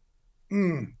NFC?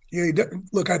 Yeah,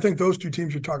 look, I think those two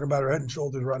teams you're talking about are head and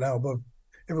shoulders right now above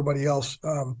everybody else.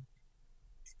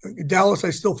 Dallas, I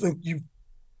still think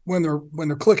when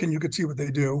they're clicking, you could see what they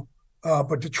do.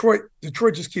 But Detroit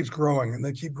just keeps growing, and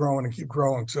they keep growing and keep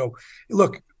growing. So,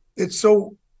 look,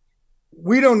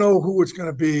 we don't know who it's going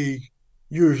to be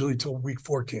usually till week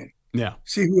 14. Yeah.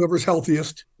 See whoever's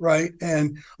healthiest, right?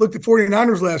 And look, the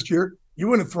 49ers last year, you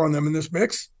wouldn't have thrown them in this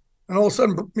mix. and all of a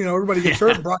sudden, everybody gets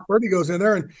hurt, and Brock Purdy goes in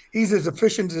there, and he's as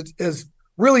efficient as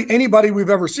really anybody we've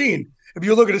ever seen. If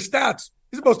you look at his stats,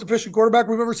 he's the most efficient quarterback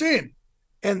we've ever seen.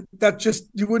 And that just,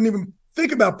 you wouldn't even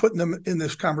think about putting them in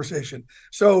this conversation.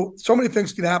 So many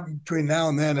things can happen between now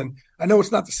and then. And I know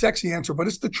it's not the sexy answer, but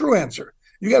it's the true answer.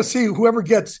 You got to see whoever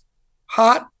gets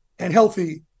hot and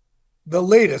healthy the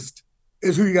latest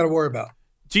is who you got to worry about.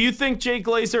 Do you think, Jay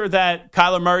Glazer, that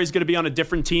Kyler Murray is going to be on a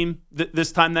different team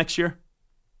this time next year?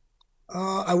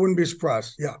 I wouldn't be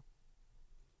surprised. Yeah.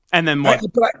 And then what?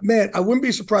 I wouldn't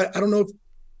be surprised. I don't know if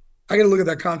I got to look at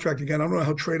that contract again. I don't know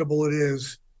how tradable it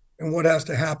is and what has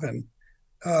to happen.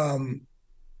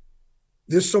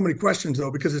 There's so many questions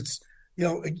though, because it's,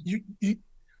 you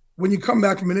when you come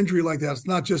back from an injury like that, it's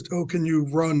not just, can you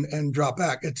run and drop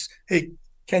back? It's, hey,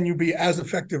 can you be as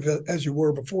effective as you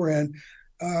were beforehand?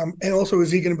 And also, is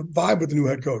he going to vibe with the new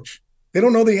head coach? They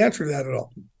don't know the answer to that at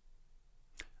all.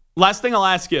 Last thing I'll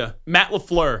ask you, Matt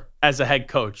LaFleur as a head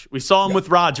coach. We saw him with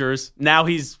Rodgers. Now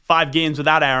he's 5 games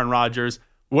without Aaron Rodgers.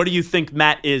 What do you think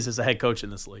Matt is as a head coach in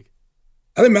this league?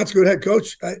 I think Matt's a good head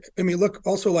coach. I mean, look,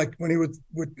 also like when he was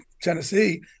with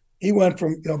Tennessee, he went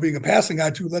from being a passing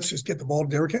guy to let's just get the ball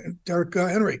to Derrick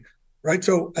Henry, right?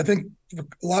 So I think a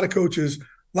lot of coaches,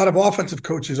 a lot of offensive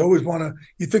coaches always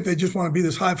you think they just want to be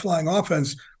this high-flying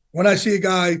offense. When I see a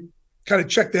guy kind of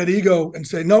check that ego and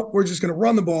say, nope, we're just going to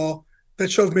run the ball,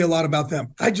 that shows me a lot about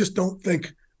them. I just don't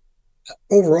think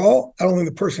overall, I don't think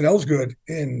the personnel's good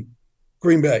in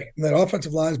Green Bay. And that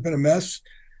offensive line has been a mess.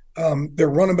 Their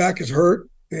running back is hurt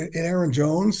in Aaron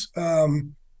Jones.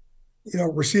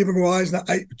 Receiving wise,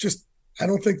 I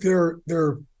don't think their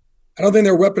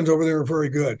weapons over there are very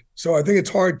good. So I think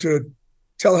it's hard to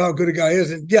tell how good a guy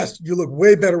is. And yes, you look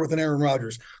way better with an Aaron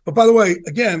Rodgers. But by the way,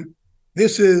 again,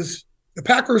 the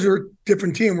Packers are a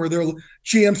different team where their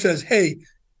GM says, hey,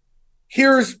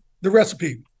 here's the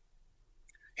recipe.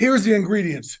 Here's the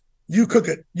ingredients. You cook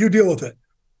it. You deal with it.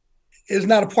 It's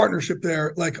not a partnership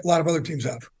there like a lot of other teams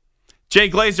have. Jay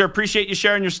Glazer, appreciate you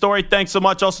sharing your story. Thanks so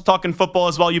much. Also talking football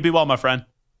as well. You be well, my friend.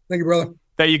 Thank you, brother.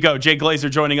 There you go. Jay Glazer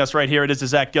joining us right here. It is the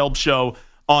Zach Gelb Show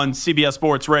on CBS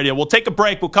Sports Radio. We'll take a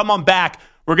break. We'll come on back.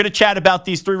 We're going to chat about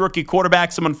these 3 rookie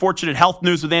quarterbacks, some unfortunate health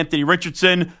news with Anthony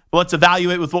Richardson. But let's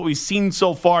evaluate with what we've seen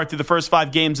so far through the first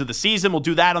 5 games of the season. We'll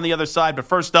do that on the other side. But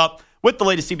first up, with the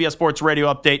latest CBS Sports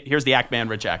Radio update, here's the Act Man,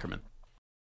 Rich Ackerman.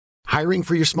 Hiring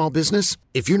for your small business?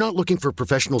 If you're not looking for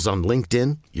professionals on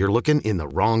LinkedIn, you're looking in the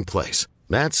wrong place.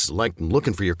 That's like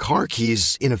looking for your car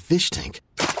keys in a fish tank.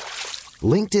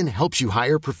 LinkedIn helps you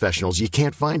hire professionals you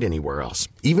can't find anywhere else,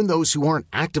 even those who aren't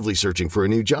actively searching for a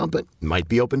new job but might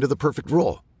be open to the perfect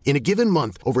role. In a given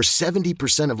month, over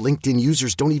 70% of LinkedIn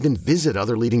users don't even visit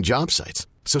other leading job sites.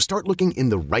 So start looking in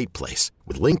the right place.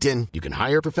 With LinkedIn, you can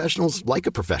hire professionals like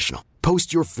a professional.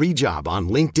 Post your free job on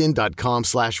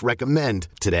linkedin.com/recommend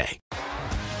today.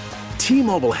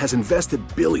 T-Mobile has invested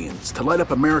billions to light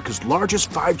up America's largest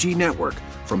 5G network,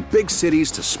 from big cities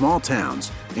to small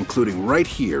towns, including right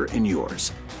here in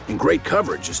yours. And great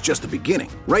coverage is just the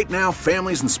beginning. Right now,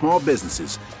 families and small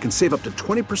businesses can save up to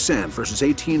 20% versus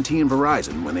AT&T and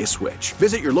Verizon when they switch.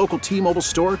 Visit your local T-Mobile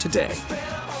store today.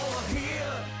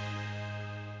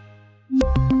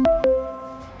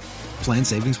 Plan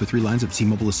savings with 3 lines of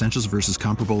T-Mobile Essentials versus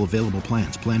comparable available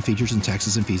plans. Plan features and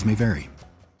taxes and fees may vary.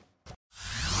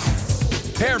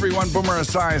 Hey everyone, Boomer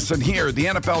Esiason here. The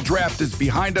NFL Draft is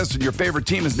behind us and your favorite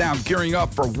team is now gearing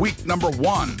up for week number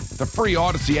 1. The free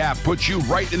Odyssey app puts you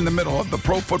right in the middle of the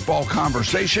pro football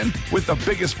conversation with the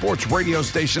biggest sports radio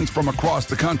stations from across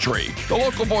the country. The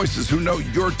local voices who know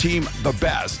your team the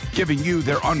best, giving you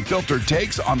their unfiltered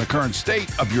takes on the current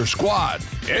state of your squad.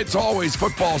 It's always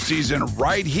football season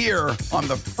right here on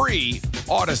the free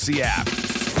Odyssey app.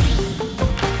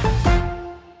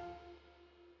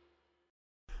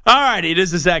 All right, it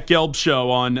is the Zach Gelb Show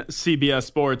on CBS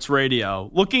Sports Radio.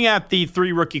 Looking at the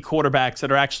 3 rookie quarterbacks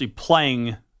that are actually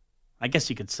playing, I guess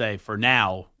you could say for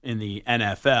now, in the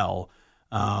NFL.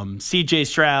 C.J.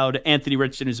 Stroud, Anthony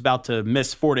Richardson is about to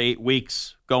miss 4 to 8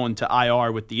 weeks going to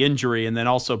IR with the injury, and then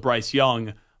also Bryce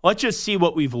Young. Let's just see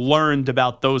what we've learned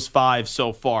about those 5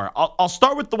 so far. I'll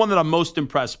start with the one that I'm most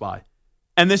impressed by,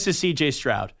 and this is C.J.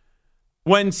 Stroud.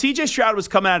 When C.J. Stroud was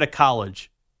coming out of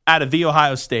college, out of The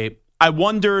Ohio State, I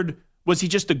wondered, was he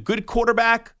just a good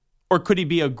quarterback or could he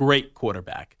be a great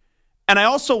quarterback? And I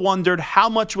also wondered, how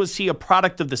much was he a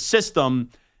product of the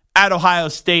system at Ohio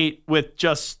State with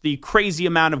just the crazy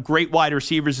amount of great wide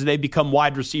receivers as they become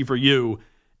wide receiver U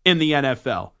in the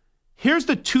NFL? Here's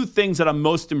the 2 things that I'm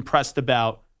most impressed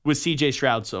about with C.J.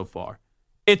 Stroud so far.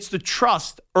 It's the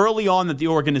trust early on that the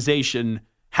organization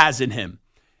has in him.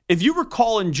 If you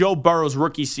recall in Joe Burrow's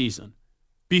rookie season,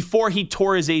 before he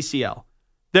tore his ACL.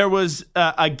 There was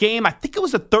a game, I think it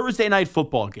was a Thursday night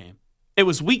football game. It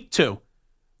was week 2,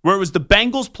 where it was the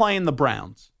Bengals playing the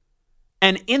Browns.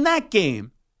 And in that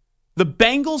game, the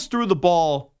Bengals threw the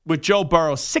ball with Joe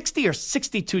Burrow 60 or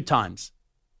 62 times.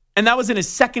 And that was in his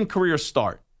second career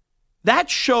start. That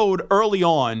showed early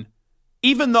on,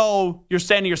 even though you're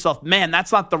saying to yourself, man,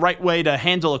 that's not the right way to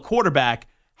handle a quarterback,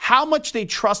 how much they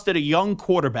trusted a young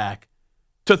quarterback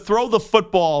to throw the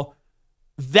football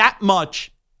that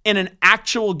much in an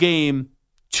actual game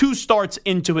 2 starts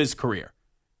into his career.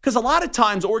 Because a lot of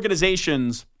times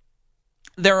organizations,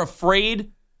 they're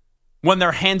afraid when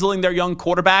they're handling their young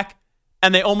quarterback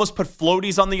and they almost put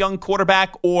floaties on the young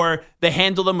quarterback or they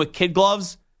handle them with kid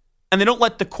gloves and they don't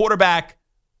let the quarterback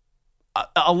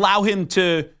allow him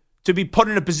to be put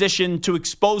in a position to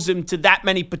expose him to that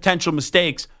many potential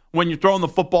mistakes when you're throwing the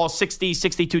football 60,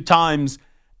 62 times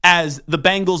as the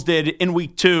Bengals did in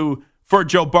week 2 for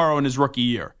Joe Burrow in his rookie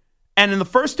year. And in the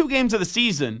first 2 games of the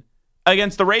season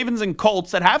against the Ravens and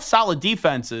Colts that have solid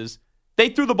defenses, they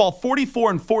threw the ball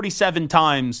 44 and 47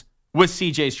 times with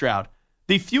C.J. Stroud.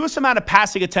 The fewest amount of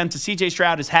passing attempts that C.J.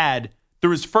 Stroud has had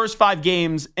through his first 5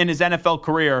 games in his NFL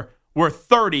career were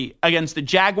 30 against the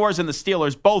Jaguars and the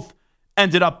Steelers. Both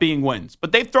ended up being wins.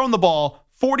 But they've thrown the ball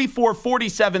 44,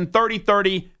 47, 30,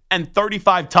 30, and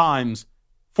 35 times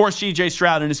for C.J.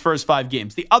 Stroud in his first 5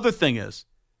 games. The other thing is,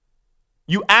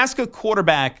 you ask a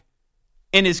quarterback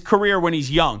in his career when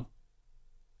he's young,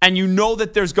 and you know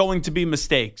that there's going to be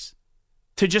mistakes,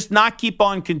 to just not keep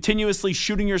on continuously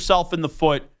shooting yourself in the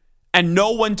foot and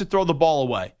know when to throw the ball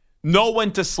away, know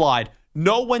when to slide,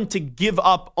 know when to give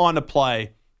up on a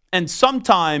play. And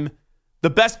sometime the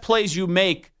best plays you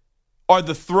make are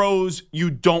the throws you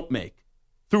don't make.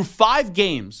 Through 5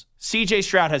 games, C.J.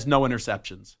 Stroud has no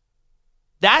interceptions.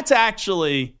 That's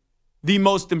actually the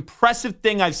most impressive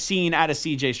thing I've seen out of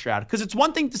C.J. Stroud. Because it's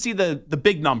one thing to see the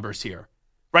big numbers here,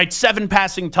 right? 7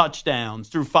 passing touchdowns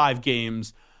through 5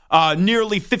 games,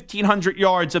 nearly 1,500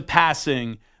 yards of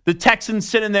passing. The Texans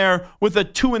sitting there with a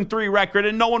 2-3 record,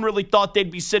 and no one really thought they'd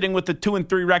be sitting with a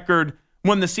 2-3 record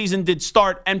when the season did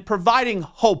start, and providing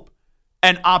hope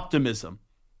and optimism.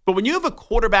 But when you have a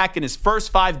quarterback in his first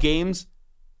 5 games,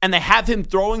 and they have him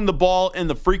throwing the ball in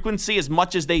the frequency as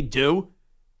much as they do,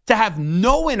 to have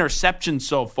no interceptions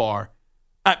so far,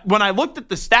 when I looked at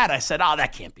the stat, I said, oh,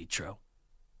 that can't be true.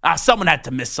 Someone had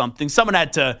to miss something. Someone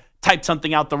had to type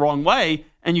something out the wrong way.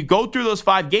 And you go through those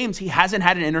 5 games, he hasn't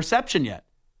had an interception yet.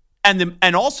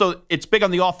 And also, it's big on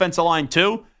the offensive line,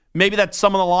 too. Maybe that's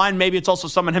some of the line. Maybe it's also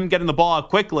some of him getting the ball out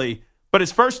quickly. But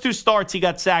his first 2 starts, he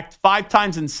got sacked 5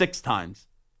 times and 6 times.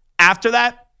 After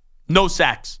that, no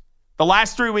sacks. The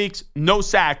last 3 weeks, no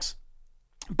sacks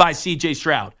by C.J.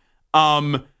 Stroud.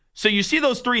 So you see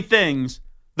those 3 things.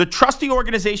 The trust the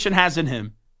organization has in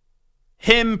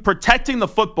him protecting the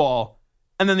football,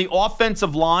 and then the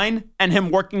offensive line and him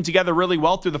working together really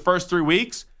well through the first 3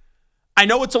 weeks. I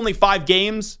know it's only 5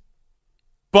 games,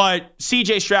 but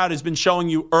C.J. Stroud has been showing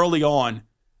you early on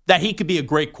that he could be a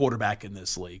great quarterback in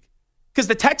this league. Because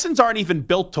the Texans aren't even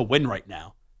built to win right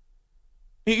now.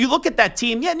 You look at that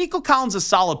team, yeah, Nico Collins is a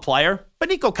solid player, but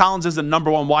Nico Collins is a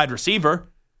number 1 wide receiver.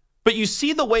 But you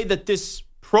see the way that this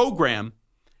program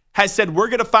has said, we're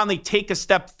going to finally take a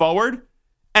step forward.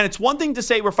 And it's one thing to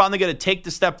say we're finally going to take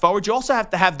the step forward. You also have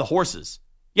to have the horses.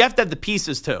 You have to have the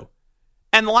pieces too.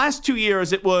 And the last 2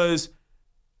 years, it was,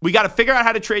 we got to figure out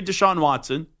how to trade Deshaun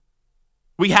Watson.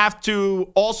 We have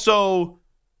to also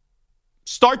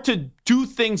start to do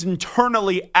things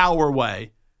internally our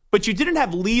way. But you didn't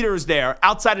have leaders there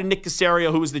outside of Nick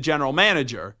Caserio, who was the general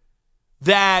manager,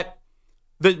 that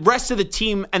the rest of the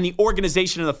team and the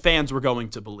organization and the fans were going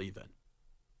to believe in.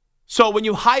 So when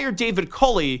you hired David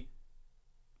Culley,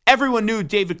 everyone knew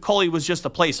David Culley was just a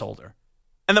placeholder.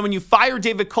 And then when you fired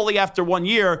David Culley after 1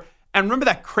 year, and remember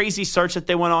that crazy search that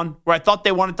they went on where I thought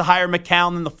they wanted to hire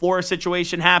McCown and the Flores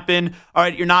situation happened. All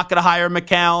right, you're not going to hire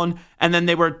McCown. And then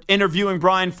they were interviewing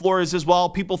Brian Flores as well.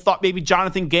 People thought maybe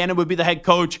Jonathan Gannon would be the head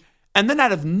coach. And then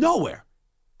out of nowhere,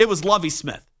 it was Lovie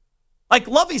Smith. Like,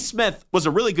 Lovie Smith was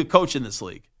a really good coach in this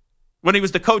league. When he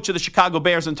was the coach of the Chicago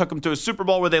Bears and took them to a Super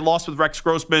Bowl where they lost with Rex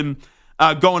Grossman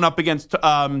going up against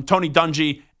Tony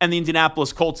Dungy and the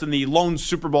Indianapolis Colts in the lone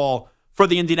Super Bowl for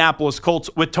the Indianapolis Colts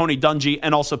with Tony Dungy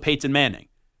and also Peyton Manning.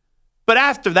 But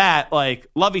after that, like,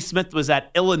 Lovie Smith was at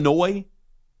Illinois.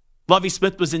 Lovie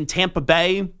Smith was in Tampa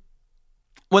Bay.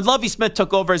 When Lovie Smith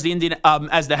took over as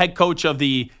the head coach of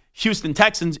the Houston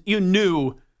Texans, you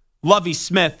knew Lovie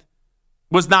Smith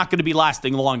was not going to be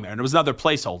lasting long there, and it was another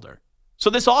placeholder. So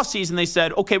this offseason, they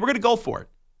said, okay, we're going to go for it.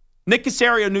 Nick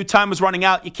Caserio knew time was running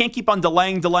out. You can't keep on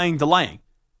delaying.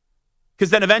 Because because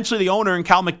then eventually the owner and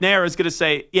Cal McNair is going to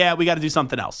say, yeah, we got to do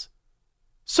something else.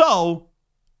 So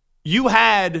you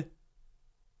had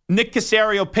Nick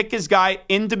Caserio pick his guy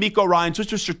in DeMeco Ryans,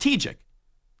 which was strategic.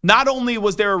 Not only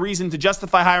was there a reason to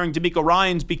justify hiring DeMeco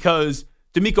Ryans because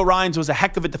DeMeco Ryans was a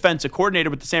heck of a defensive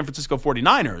coordinator with the San Francisco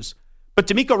 49ers, but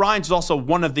DeMeco Ryans is also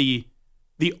one of the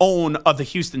own of the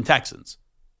Houston Texans,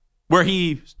 where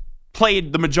he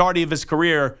played the majority of his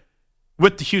career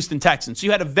with the Houston Texans. So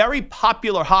you had a very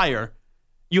popular hire.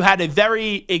 You had a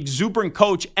very exuberant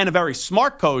coach and a very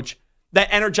smart coach that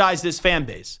energized this fan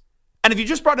base. And if you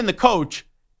just brought in the coach,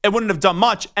 it wouldn't have done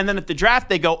much. And then at the draft,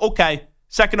 they go, okay,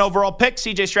 second overall pick,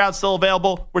 C.J. Stroud's still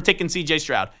available. We're taking C.J.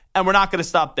 Stroud. And we're not going to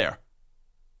stop there.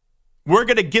 We're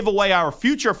going to give away our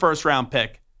future first-round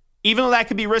pick, even though that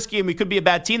could be risky and we could be a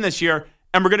bad team this year,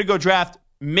 and we're going to go draft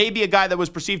maybe a guy that was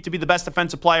perceived to be the best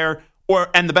defensive player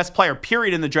and the best player,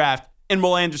 period, in the draft, in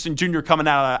Will Anderson Jr. coming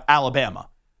out of Alabama.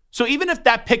 So even if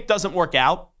that pick doesn't work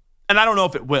out, and I don't know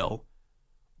if it will,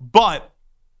 but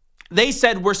they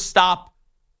said we're stop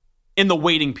in the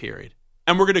waiting period,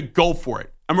 and we're going to go for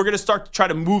it, and we're going to start to try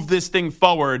to move this thing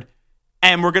forward,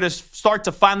 and we're going to start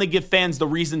to finally give fans the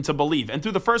reason to believe. And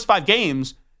through the first 5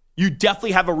 games, you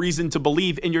definitely have a reason to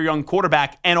believe in your young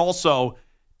quarterback and also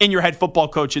in your head football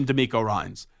coach in DeMeco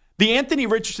Ryans. The Anthony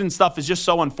Richardson stuff is just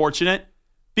so unfortunate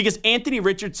because Anthony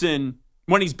Richardson,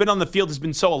 when he's been on the field, has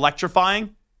been so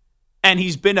electrifying, and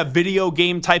he's been a video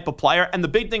game type of player. And the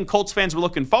big thing Colts fans were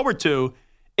looking forward to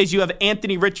is you have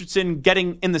Anthony Richardson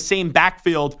getting in the same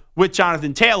backfield with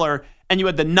Jonathan Taylor, and you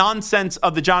had the nonsense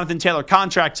of the Jonathan Taylor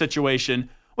contract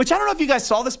situation, which I don't know if you guys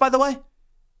saw this, by the way.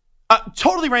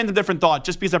 Totally random different thought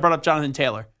just because I brought up Jonathan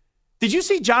Taylor. Did you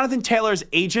see Jonathan Taylor's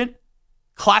agent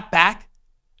clap back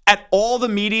at all the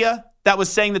media that was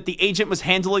saying that the agent was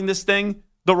handling this thing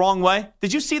the wrong way?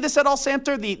 Did you see this at all,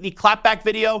 Samter, the clapback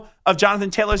video of Jonathan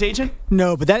Taylor's agent?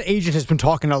 No, but that agent has been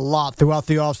talking a lot throughout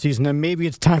the offseason, and maybe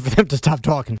it's time for them to stop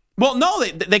talking. Well, no,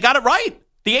 they got it right.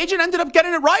 The agent ended up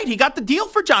getting it right. He got the deal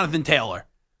for Jonathan Taylor.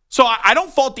 So I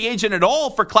don't fault the agent at all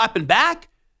for clapping back.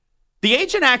 The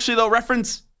agent actually, though,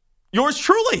 referenced yours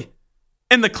truly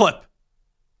in the clip.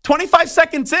 25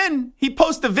 seconds in, he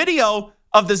posts a video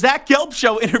of the Zach Gelb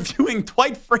Show interviewing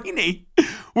Dwight Freeney,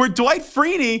 where Dwight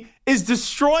Freeney is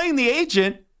destroying the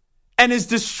agent and is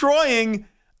destroying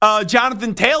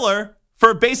Jonathan Taylor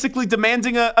for basically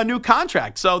demanding a new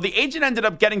contract. So the agent ended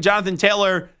up getting Jonathan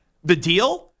Taylor the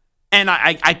deal, and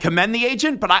I commend the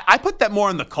agent, but I put that more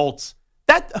on the Colts.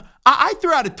 I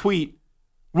threw out a tweet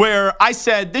where I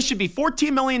said this should be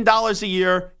 $14 million a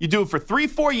year. You do it for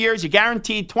 3-4 years. You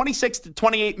guaranteed $26 to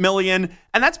 $28 million.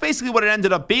 And that's basically what it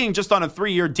ended up being, just on a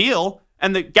 3-year deal.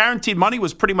 And the guaranteed money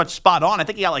was pretty much spot on. I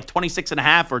think he got like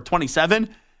 26.5 or 27.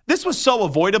 This was so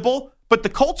avoidable, but the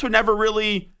Colts were never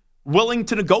really willing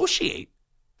to negotiate.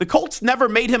 The Colts never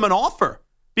made him an offer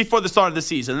before the start of the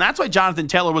season. And that's why Jonathan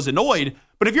Taylor was annoyed.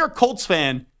 But if you're a Colts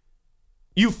fan,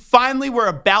 you finally were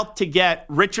about to get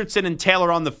Richardson and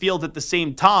Taylor on the field at the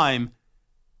same time,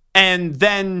 and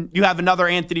then you have another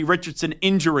Anthony Richardson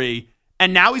injury,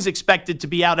 and now he's expected to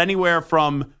be out anywhere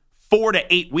from 4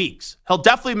 to 8 weeks. He'll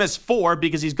definitely miss 4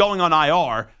 because he's going on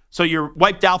IR, so you're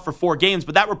wiped out for 4 games.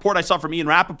 But that report I saw from Ian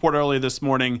Rappaport earlier this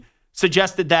morning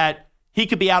suggested that he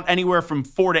could be out anywhere from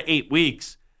 4 to 8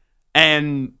 weeks.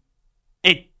 And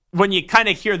when you kind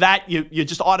of hear that, you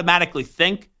just automatically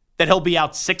think that he'll be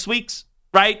out 6 weeks.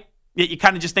 Right? You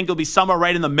kind of just think it'll be somewhere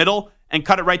right in the middle and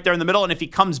cut it right there in the middle. And if he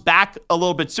comes back a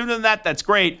little bit sooner than that, that's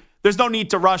great. There's no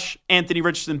need to rush Anthony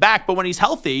Richardson back. But when he's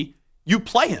healthy, you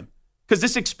play him because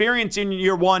this experience in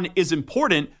year one is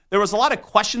important. There was a lot of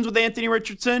questions with Anthony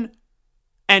Richardson.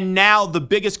 And now the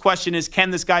biggest question is, can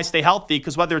this guy stay healthy?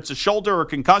 Because whether it's a shoulder or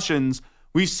concussions,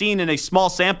 we've seen in a small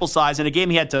sample size, in a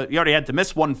game he already had to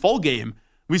miss 1 full game.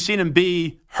 We've seen him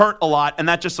be hurt a lot, and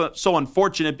that's just so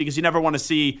unfortunate because you never want to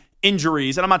see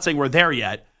injuries, and I'm not saying we're there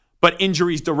yet, but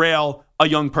injuries derail a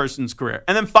young person's career.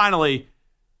 And then finally,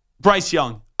 Bryce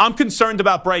Young. I'm concerned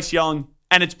about Bryce Young,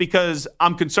 and it's because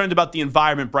I'm concerned about the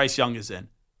environment Bryce Young is in.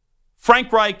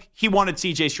 Frank Reich, he wanted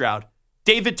C.J. Stroud.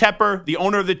 David Tepper, the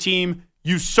owner of the team,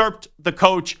 usurped the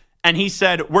coach, and he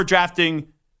said, we're drafting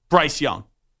Bryce Young.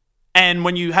 And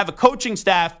when you have a coaching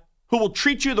staff who will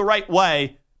treat you the right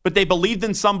way, but they believed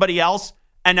in somebody else,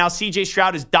 and now C.J.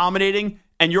 Stroud is dominating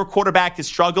and your quarterback is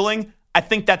struggling, I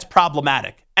think that's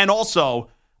problematic. And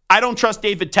also, I don't trust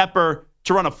David Tepper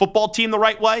to run a football team the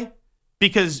right way,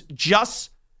 because just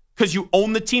because you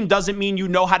own the team doesn't mean you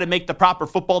know how to make the proper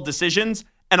football decisions.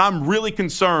 And I'm really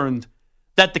concerned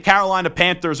that the Carolina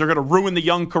Panthers are going to ruin the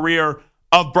young career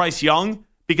of Bryce Young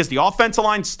because the offensive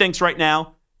line stinks right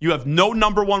now. You have no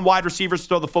number 1 wide receivers to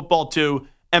throw the football to,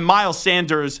 and Miles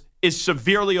Sanders is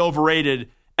severely overrated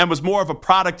and was more of a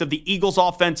product of the Eagles'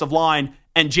 offensive line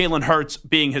and Jalen Hurts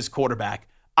being his quarterback.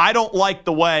 I don't like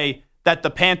the way that the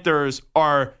Panthers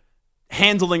are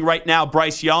handling right now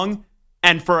Bryce Young.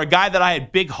 And for a guy that I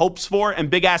had big hopes for and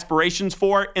big aspirations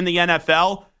for in the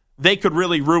NFL, they could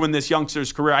really ruin this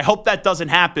youngster's career. I hope that doesn't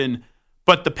happen,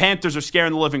 but the Panthers are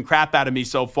scaring the living crap out of me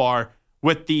so far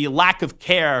with the lack of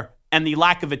care and the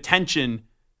lack of attention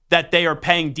that they are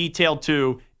paying detail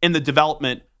to in the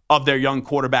development of their young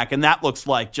quarterback. And that looks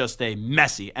like just a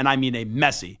messy, and I mean a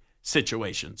messy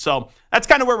situation. So that's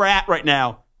kind of where we're at right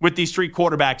now with these three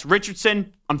quarterbacks.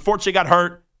 Richardson, unfortunately, got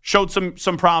hurt, showed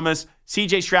some promise.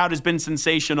 C.J. Stroud has been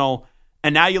sensational.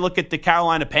 And now you look at the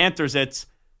Carolina Panthers,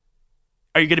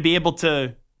 are you going to be able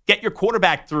to get your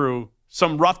quarterback through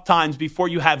some rough times before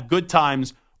you have good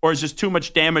times, or is just too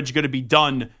much damage going to be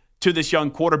done to this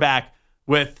young quarterback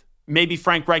with maybe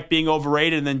Frank Reich being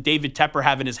overrated and then David Tepper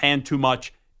having his hand too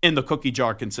much in the cookie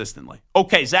jar consistently?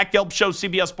 Okay, Zach Gelb Show,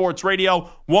 CBS Sports Radio.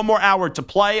 One more hour to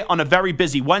play on a very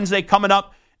busy Wednesday coming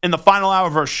up in the final hour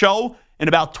of our show. In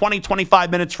about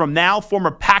 20-25 minutes from now,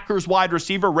 former Packers wide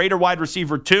receiver, Raider wide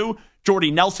receiver 2,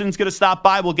 Jordy Nelson's going to stop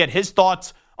by. We'll get his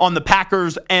thoughts on the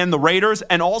Packers and the Raiders.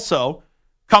 And also,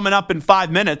 coming up in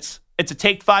 5 minutes, it's a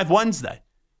Take 5 Wednesday.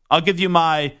 I'll give you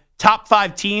my top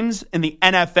 5 teams in the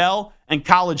NFL and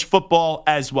college football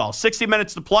as well. 60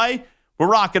 minutes to play. We're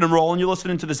rocking and rolling. You're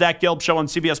listening to the Zach Gelb Show on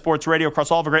CBS Sports Radio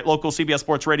across all the great local CBS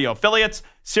Sports Radio affiliates,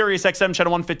 Sirius XM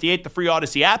Channel 158, the free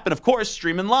Odyssey app, and of course,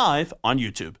 streaming live on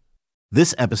YouTube.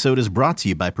 This episode is brought to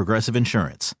you by Progressive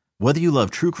Insurance. Whether you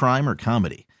love true crime or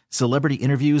comedy, celebrity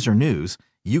interviews or news,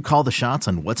 you call the shots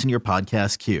on what's in your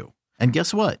podcast queue. And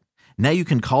guess what? Now you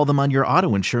can call them on your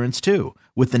auto insurance too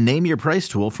with the Name Your Price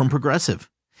tool from Progressive.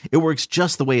 It works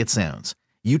just the way it sounds.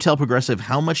 You tell Progressive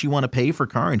how much you want to pay for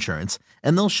car insurance,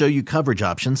 and they'll show you coverage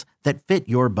options that fit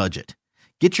your budget.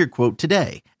 Get your quote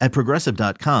today at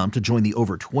Progressive.com to join the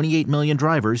over 28 million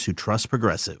drivers who trust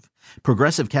Progressive.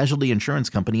 Progressive Casualty Insurance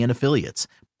Company and Affiliates.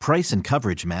 Price and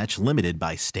coverage match limited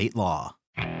by state law.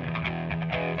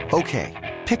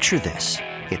 Okay, picture this.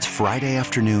 It's Friday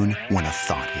afternoon when a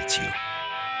thought hits you.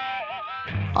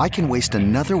 I can waste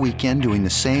another weekend doing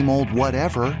the same old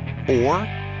whatever, or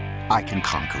I can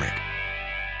conquer it.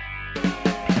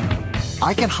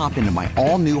 I can hop into my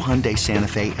all-new Hyundai Santa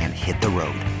Fe and hit the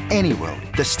road. Any road.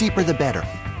 The steeper, the better.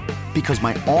 Because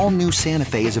my all-new Santa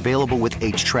Fe is available with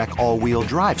H-Track all-wheel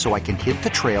drive, so I can hit the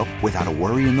trail without a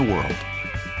worry in the world.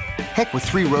 Heck, with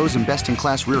 3 rows and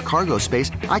best-in-class rear cargo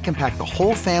space, I can pack the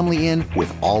whole family in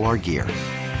with all our gear.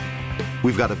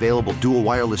 We've got available dual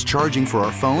wireless charging for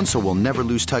our phones, so we'll never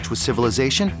lose touch with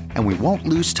civilization, and we won't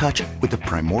lose touch with the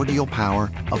primordial power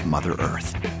of Mother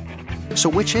Earth. So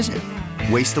which is it?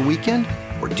 Waste the weekend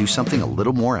or do something a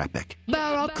little more epic?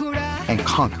 And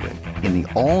conquer it in the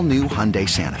all-new Hyundai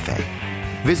Santa Fe.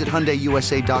 Visit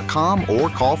HyundaiUSA.com or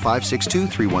call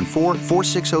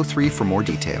 562-314-4603 for more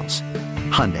details.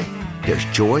 Hyundai, there's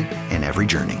joy in every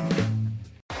journey.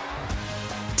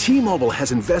 T-Mobile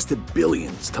has invested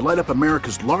billions to light up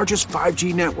America's largest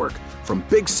 5G network, from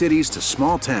big cities to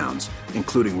small towns,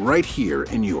 including right here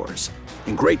in yours.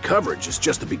 And great coverage is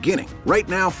just the beginning. Right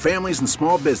now, families and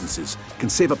small businesses can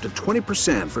save up to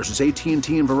 20% versus AT&T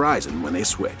and Verizon when they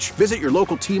switch. Visit your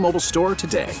local T-Mobile store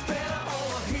today.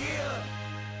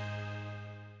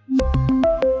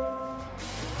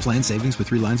 Plan savings with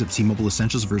 3 lines of T-Mobile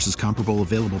Essentials versus comparable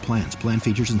available plans. Plan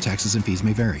features and taxes and fees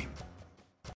may vary.